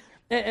thing.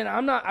 And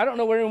I don't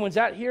know where everyone's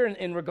at here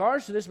in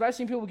regards to this, but I've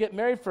seen people get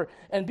married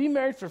and be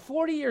married for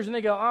 40 years, and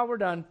they go, we're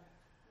done.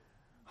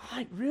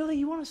 Like, really?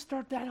 You want to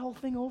start that whole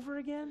thing over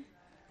again?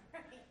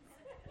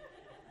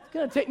 It's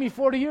going to take me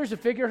 40 years to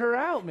figure her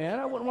out, man.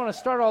 I wouldn't want to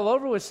start all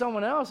over with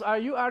someone else. Are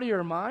you out of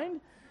your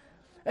mind?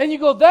 And you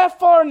go that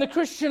far in the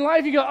Christian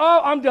life, you go,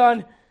 I'm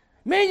done.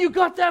 Man, you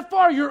got that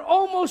far. You're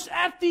almost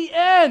at the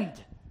end.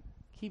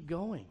 Keep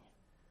going.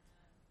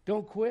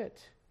 Don't quit.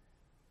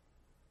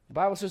 The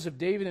Bible says of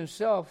David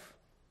himself,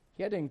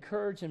 he had to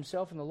encourage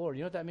himself in the Lord.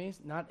 You know what that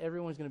means? Not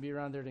everyone's going to be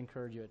around there to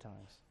encourage you at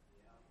times.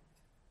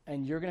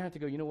 And you're going to have to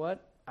go, you know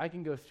what? I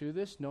can go through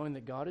this knowing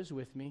that God is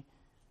with me.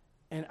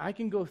 And I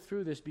can go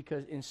through this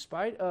because in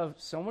spite of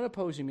someone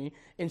opposing me,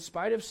 in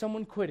spite of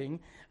someone quitting,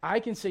 I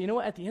can say, you know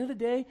what, at the end of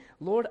the day,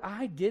 Lord,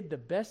 I did the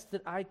best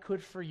that I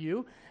could for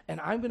you,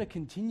 and I'm going to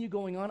continue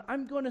going on.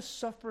 I'm going to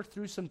suffer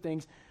through some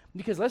things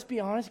because let's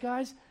be honest,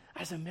 guys,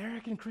 as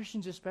American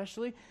Christians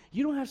especially,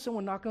 you don't have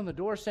someone knocking on the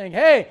door saying,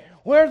 hey,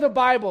 where are the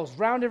Bibles?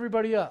 Round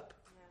everybody up.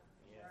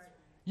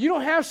 You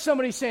don't have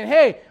somebody saying,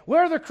 hey,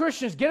 where are the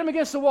Christians? Get them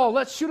against the wall.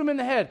 Let's shoot them in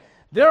the head.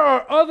 There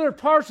are other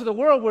parts of the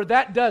world where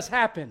that does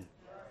happen.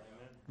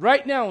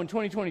 Right now in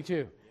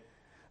 2022.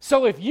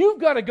 So if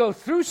you've got to go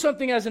through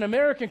something as an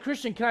American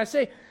Christian, can I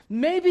say,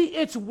 maybe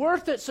it's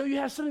worth it so you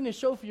have something to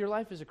show for your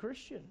life as a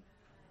Christian.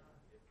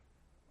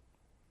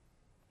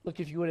 Look,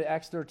 if you would at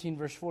Acts 13,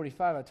 verse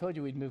 45, I told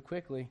you we'd move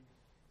quickly.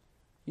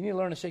 You need to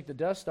learn to shake the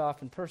dust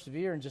off and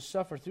persevere and just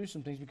suffer through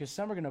some things because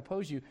some are going to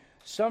oppose you,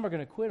 some are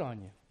going to quit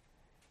on you.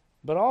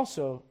 But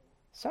also,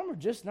 some are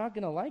just not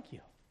going to like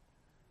you.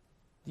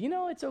 Do you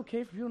know it's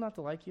okay for people not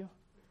to like you?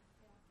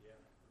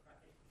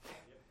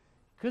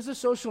 Because of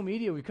social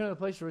media, we come to a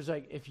place where it's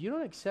like, if you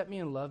don't accept me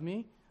and love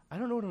me, I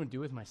don't know what I'm going to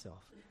do with myself.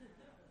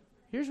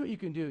 Here's what you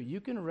can do. You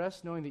can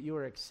rest knowing that you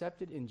are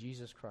accepted in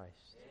Jesus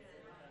Christ.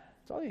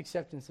 It's all the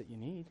acceptance that you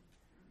need.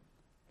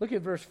 Look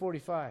at verse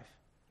 45.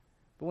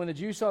 But when the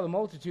Jews saw the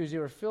multitudes, they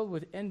were filled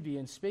with envy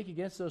and spake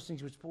against those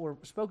things which were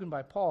spoken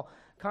by Paul,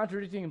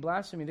 contradicting and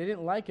blaspheming. They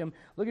didn't like him.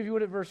 Look, if you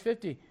would, at verse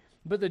 50.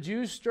 But the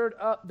Jews stirred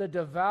up the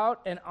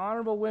devout and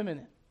honorable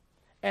women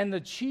and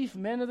the chief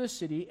men of the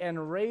city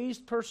and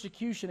raised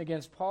persecution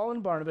against Paul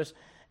and Barnabas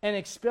and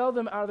expelled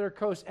them out of their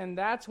coast. And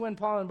that's when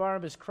Paul and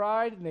Barnabas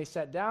cried and they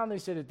sat down. They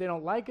said, if they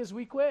don't like us,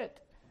 we quit.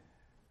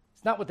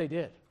 It's not what they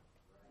did.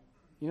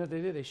 You know what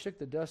they did? They shook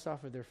the dust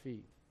off of their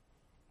feet.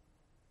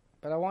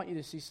 But I want you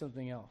to see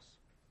something else.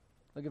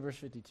 Look at verse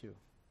 52.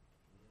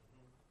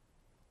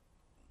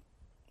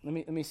 Let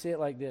me say it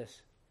like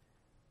this.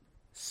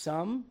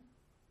 Some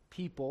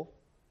people,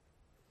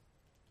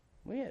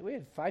 we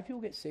had 5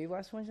 people get saved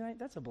last Wednesday night.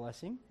 That's a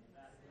blessing.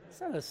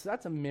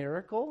 That's a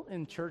miracle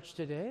in church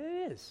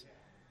today. It is.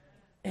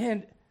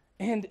 And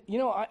you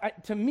know,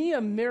 to me,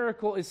 a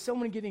miracle is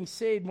someone getting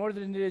saved more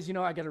than it is, you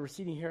know, I got a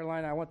receding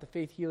hairline. I want the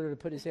faith healer to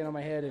put his hand on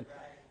my head and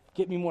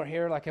get me more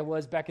hair like I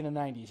was back in the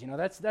 90s. You know,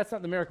 that's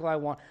not the miracle I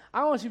want.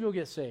 I want to see people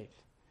get saved.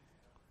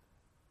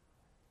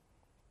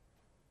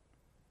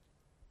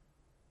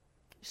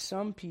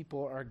 Some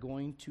people are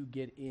going to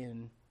get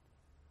in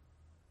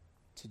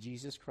to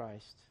Jesus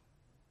Christ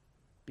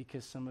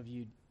because some of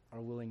you are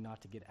willing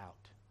not to get out.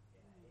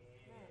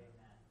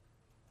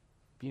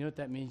 But you know what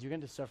that means? You're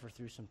going to suffer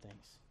through some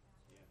things.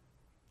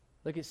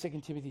 Look at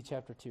 2 Timothy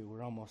chapter 2.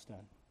 We're almost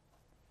done.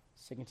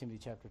 2 Timothy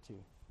chapter 2.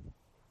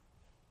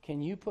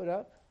 Can you put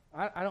up,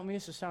 I don't mean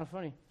this to sound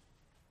funny,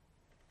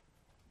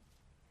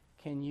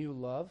 can you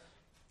love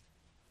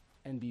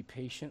and be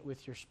patient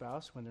with your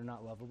spouse when they're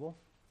not lovable?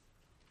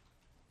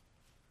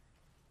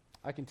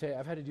 I can tell you,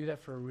 I've had to do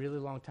that for a really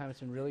long time. It's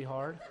been really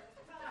hard.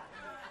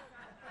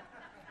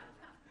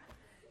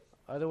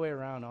 Other way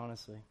around,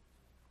 honestly.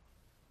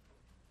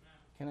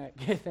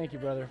 Thank you,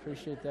 brother.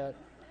 Appreciate that.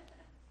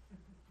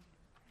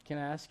 Can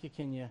I ask you,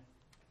 can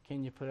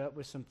you put up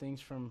with some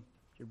things from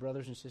your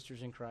brothers and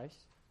sisters in Christ?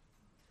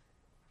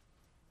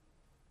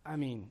 I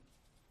mean,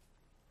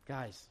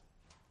 guys,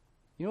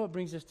 you know what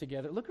brings us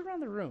together? Look around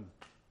the room.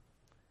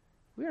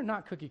 We are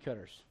not cookie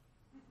cutters.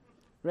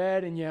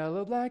 Red and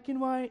yellow, black and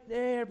white.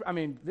 There. I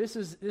mean, this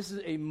is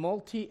a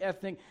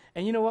multi-ethnic.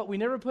 And you know what? We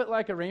never put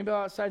like a rainbow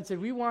outside and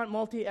said, we want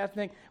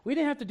multi-ethnic. We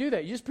didn't have to do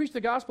that. You just preach the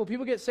gospel.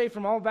 People get saved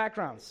from all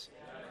backgrounds.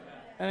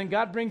 And then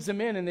God brings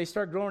them in and they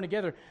start growing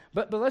together.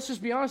 But let's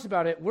just be honest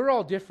about it. We're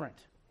all different.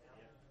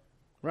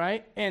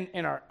 Right? And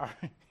our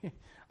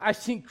I've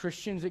seen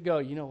Christians that go,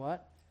 you know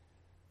what?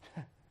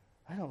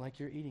 I don't like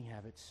your eating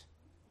habits.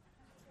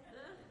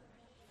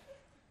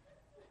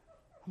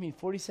 I mean,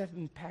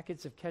 47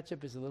 packets of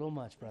ketchup is a little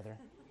much, brother.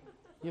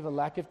 You have a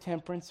lack of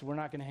temperance, we're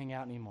not going to hang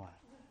out anymore.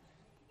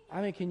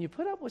 I mean, can you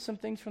put up with some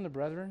things from the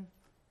brethren?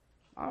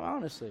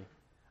 Honestly.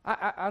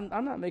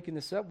 I'm not making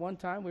this up. One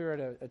time we were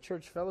at a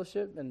church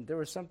fellowship, and there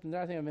was something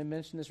there. I think I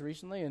mentioned this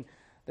recently, and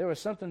there was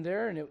something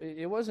there, and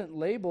it wasn't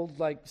labeled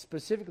like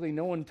specifically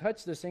no one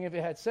touched this thing. If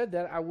it had said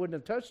that, I wouldn't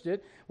have touched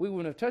it. We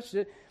wouldn't have touched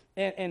it.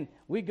 And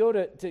we go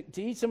to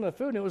eat some of the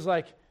food, and it was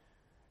like,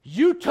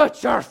 you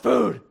touched our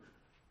food.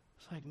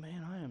 It's like,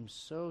 man, I am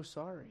so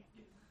sorry.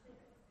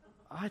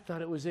 I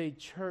thought it was a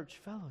church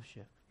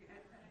fellowship.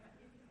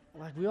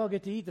 Like, we all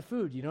get to eat the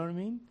food, you know what I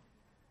mean?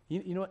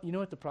 You know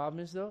what the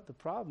problem is, though? The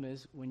problem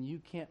is when you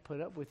can't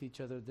put up with each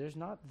other,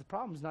 the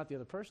problem is not the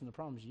other person, the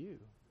problem is you.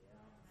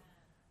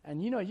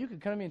 And you know, you could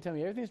come to me and tell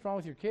me everything's wrong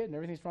with your kid, and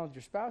everything's wrong with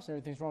your spouse, and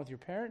everything's wrong with your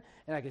parent,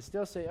 and I could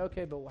still say,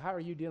 okay, but how are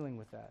you dealing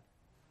with that?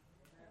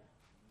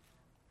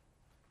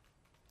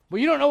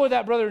 Well, you don't know what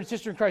that brother and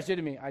sister in Christ did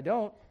to me. I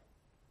don't.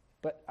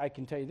 But I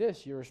can tell you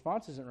this, your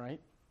response isn't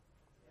right.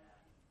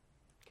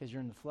 Because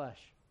you're in the flesh.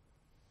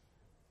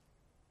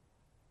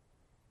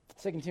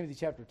 2 Timothy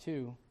chapter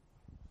 2.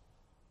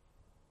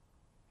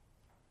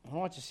 I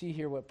want you to see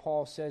here what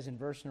Paul says in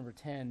verse number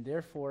 10.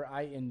 Therefore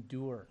I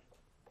endure.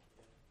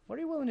 What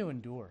are you willing to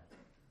endure?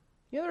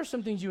 You know, there are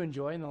some things you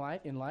enjoy in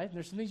life, and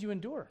there's some things you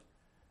endure.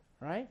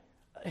 Right?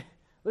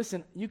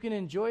 Listen, you can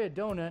enjoy a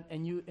donut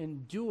and you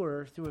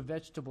endure through a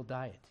vegetable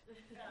diet.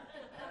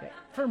 Okay.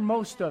 For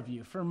most of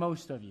you,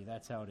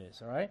 that's how it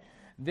is, all right?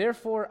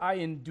 Therefore, I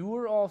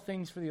endure all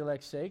things for the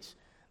elect's sakes,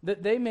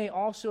 that they may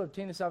also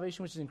obtain the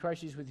salvation which is in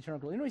Christ Jesus with eternal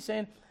glory. You know what he's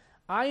saying?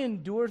 I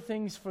endure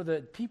things for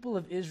the people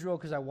of Israel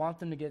because I want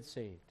them to get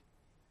saved.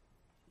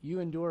 You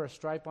endure a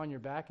stripe on your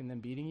back and them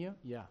beating you?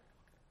 Yeah.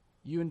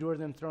 You endure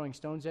them throwing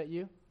stones at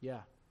you?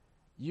 Yeah.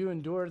 You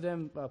endure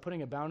them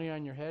putting a bounty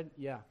on your head?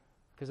 Yeah.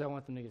 Because I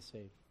want them to get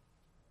saved.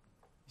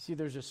 You see,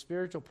 there's a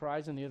spiritual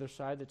prize on the other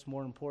side that's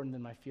more important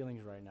than my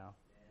feelings right now.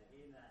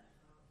 Amen.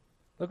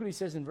 Look what he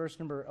says in verse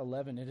number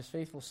 11. It is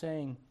faithful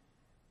saying,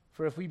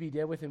 for if we be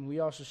dead with him,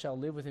 we also shall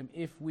live with him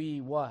if we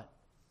what?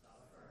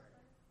 Suffer.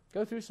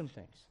 Go through some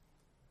things.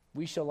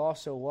 We shall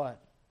also what?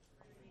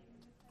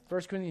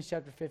 1 Corinthians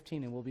chapter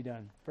 15, and we'll be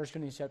done. 1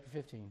 Corinthians chapter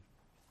 15.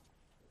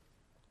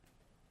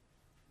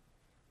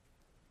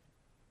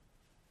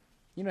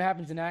 You know what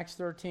happens in Acts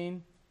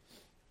 13?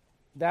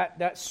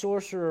 that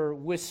sorcerer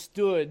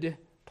withstood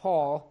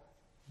Paul,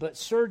 but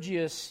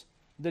Sergius,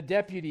 the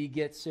deputy,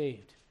 gets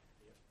saved.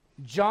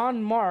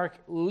 John Mark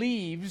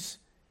leaves,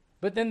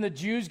 but then the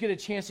Jews get a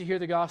chance to hear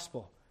the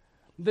gospel.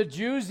 The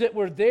Jews that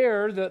were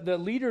there, the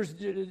leaders,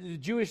 the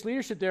Jewish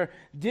leadership there,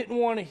 didn't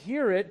want to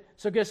hear it.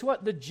 So guess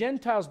what? The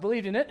Gentiles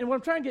believed in it. And what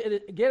I'm trying to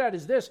get at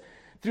is this.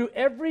 Through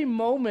every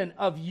moment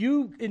of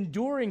you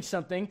enduring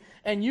something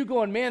and you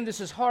going, man,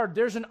 this is hard,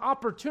 there's an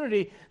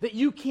opportunity that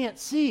you can't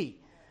see.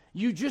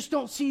 You just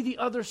don't see the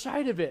other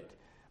side of it.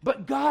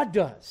 But God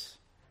does.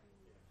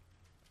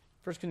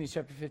 1 Corinthians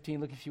chapter 15,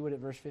 look if you would at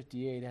verse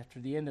 58. After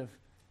the end of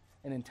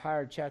an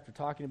entire chapter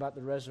talking about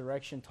the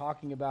resurrection,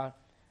 talking about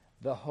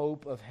the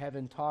hope of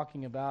heaven,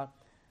 talking about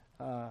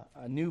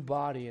a new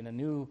body and a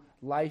new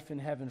life in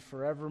heaven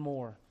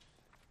forevermore.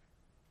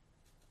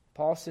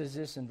 Paul says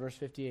this in verse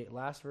 58,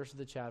 last verse of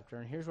the chapter,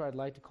 and here's where I'd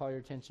like to call your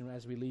attention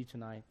as we leave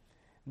tonight.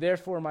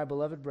 Therefore, my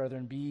beloved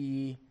brethren, be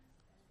ye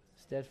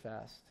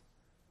steadfast,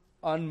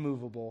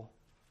 unmovable,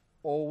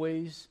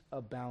 always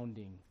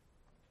abounding.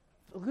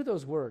 Look at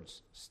those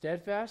words,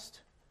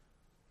 steadfast,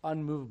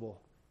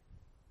 unmovable.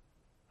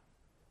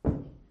 I'm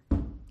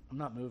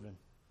not moving.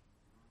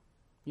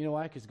 You know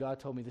why? Because God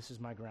told me this is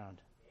my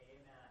ground.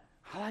 Amen.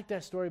 I like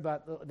that story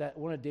about that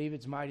one of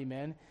David's mighty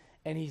men.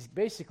 And he's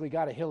basically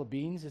got a hill of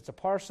beans. It's a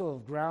parcel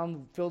of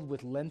ground filled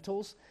with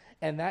lentils.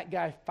 And that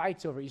guy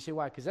fights over it. You say,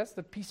 why? Because that's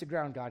the piece of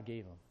ground God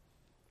gave him.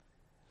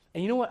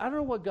 And you know what? I don't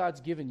know what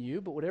God's given you,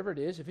 but whatever it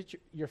is, if it's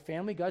your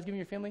family, God's given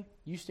you your family,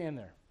 you stand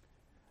there.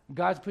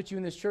 God's put you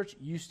in this church,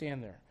 you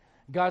stand there.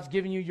 God's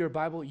given you your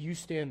Bible, you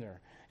stand there.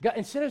 God,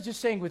 instead of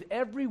just saying with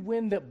every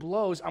wind that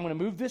blows, I'm going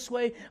to move this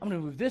way, I'm going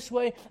to move this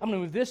way, I'm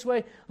going to move this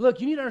way. Look,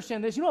 you need to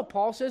understand this. You know what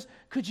Paul says?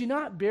 Could you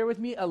not bear with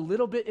me a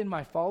little bit in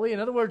my folly? In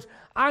other words,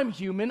 I'm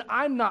human.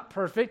 I'm not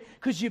perfect.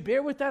 Could you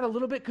bear with that a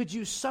little bit? Could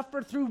you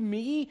suffer through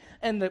me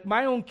and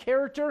my own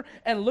character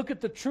and look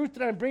at the truth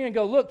that I'm bringing and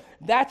go, look,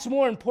 that's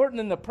more important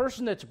than the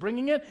person that's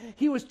bringing it?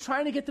 He was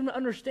trying to get them to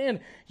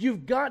understand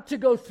you've got to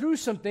go through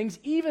some things,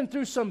 even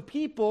through some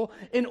people,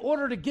 in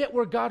order to get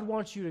where God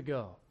wants you to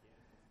go.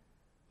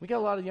 We got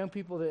a lot of young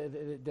people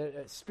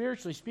that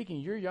spiritually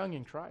speaking, you're young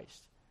in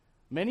Christ.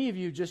 Many of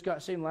you just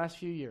got saved in the last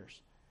few years.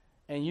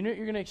 And you know what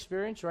you're going to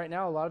experience right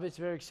now? A lot of it's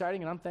very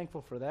exciting, and I'm thankful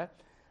for that.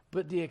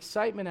 But the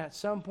excitement at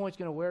some point is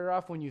going to wear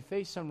off when you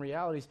face some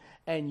realities.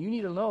 And you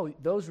need to know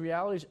those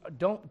realities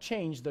don't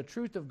change the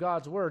truth of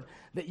God's word,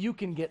 that you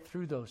can get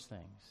through those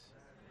things.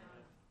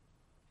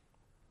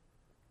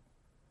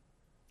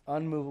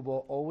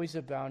 Unmovable, always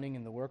abounding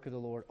in the work of the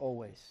Lord,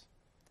 always.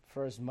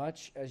 For as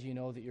much as you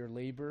know that your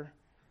labor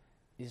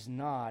is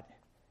not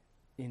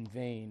in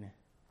vain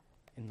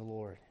in the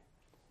Lord.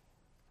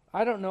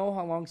 I don't know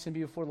how long it's going to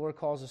be before the Lord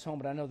calls us home,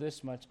 but I know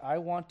this much. I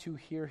want to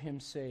hear him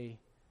say,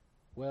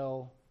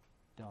 well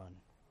done,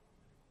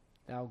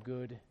 thou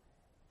good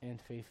and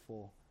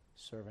faithful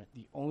servant.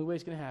 The only way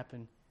it's going to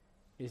happen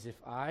is if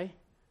I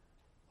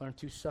learn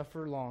to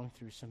suffer long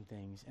through some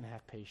things and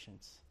have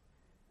patience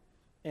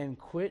and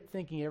quit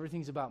thinking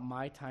everything's about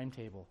my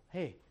timetable.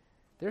 Hey,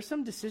 there's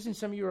some decisions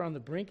some of you are on the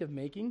brink of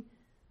making.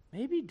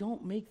 Maybe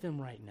don't make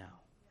them right now.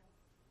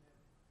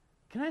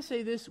 Can I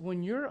say this?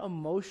 When you're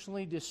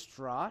emotionally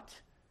distraught,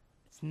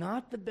 it's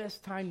not the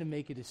best time to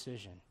make a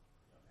decision.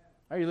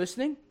 Are you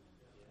listening?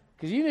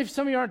 Because even if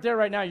some of you aren't there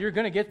right now, you're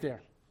going to get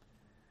there.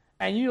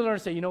 And you learn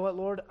to say, you know what,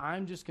 Lord?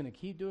 I'm just going to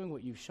keep doing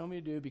what you've shown me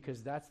to do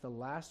because that's the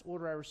last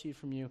order I received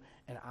from you,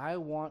 and I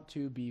want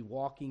to be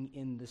walking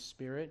in the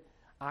Spirit.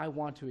 I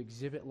want to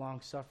exhibit long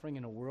suffering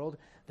in a world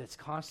that's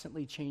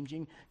constantly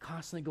changing,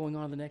 constantly going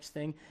on to the next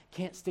thing,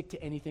 can't stick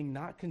to anything,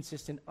 not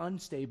consistent,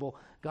 unstable.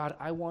 God,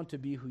 I want to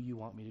be who you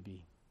want me to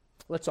be.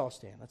 Let's all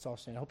stand. Let's all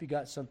stand. I hope you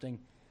got something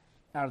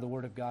out of the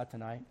Word of God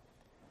tonight.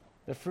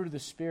 The fruit of the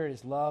Spirit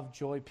is love,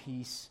 joy,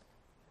 peace,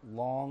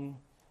 long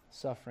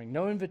suffering.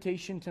 No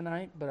invitation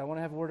tonight, but I want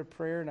to have a word of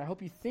prayer, and I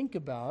hope you think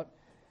about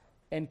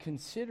and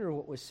consider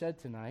what was said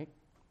tonight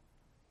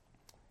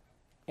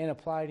and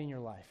apply it in your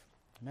life.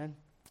 Amen.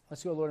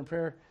 Let's go, Lord, in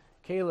prayer.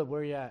 Caleb,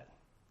 where are you at?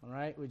 All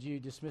right, would you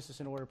dismiss us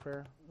in a word of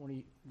prayer?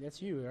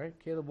 That's you, right?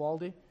 Caleb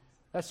Waldy?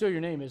 That's still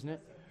your name, isn't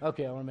it?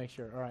 Okay, I want to make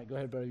sure. All right, go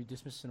ahead, brother. You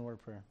dismiss us in a word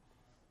of prayer.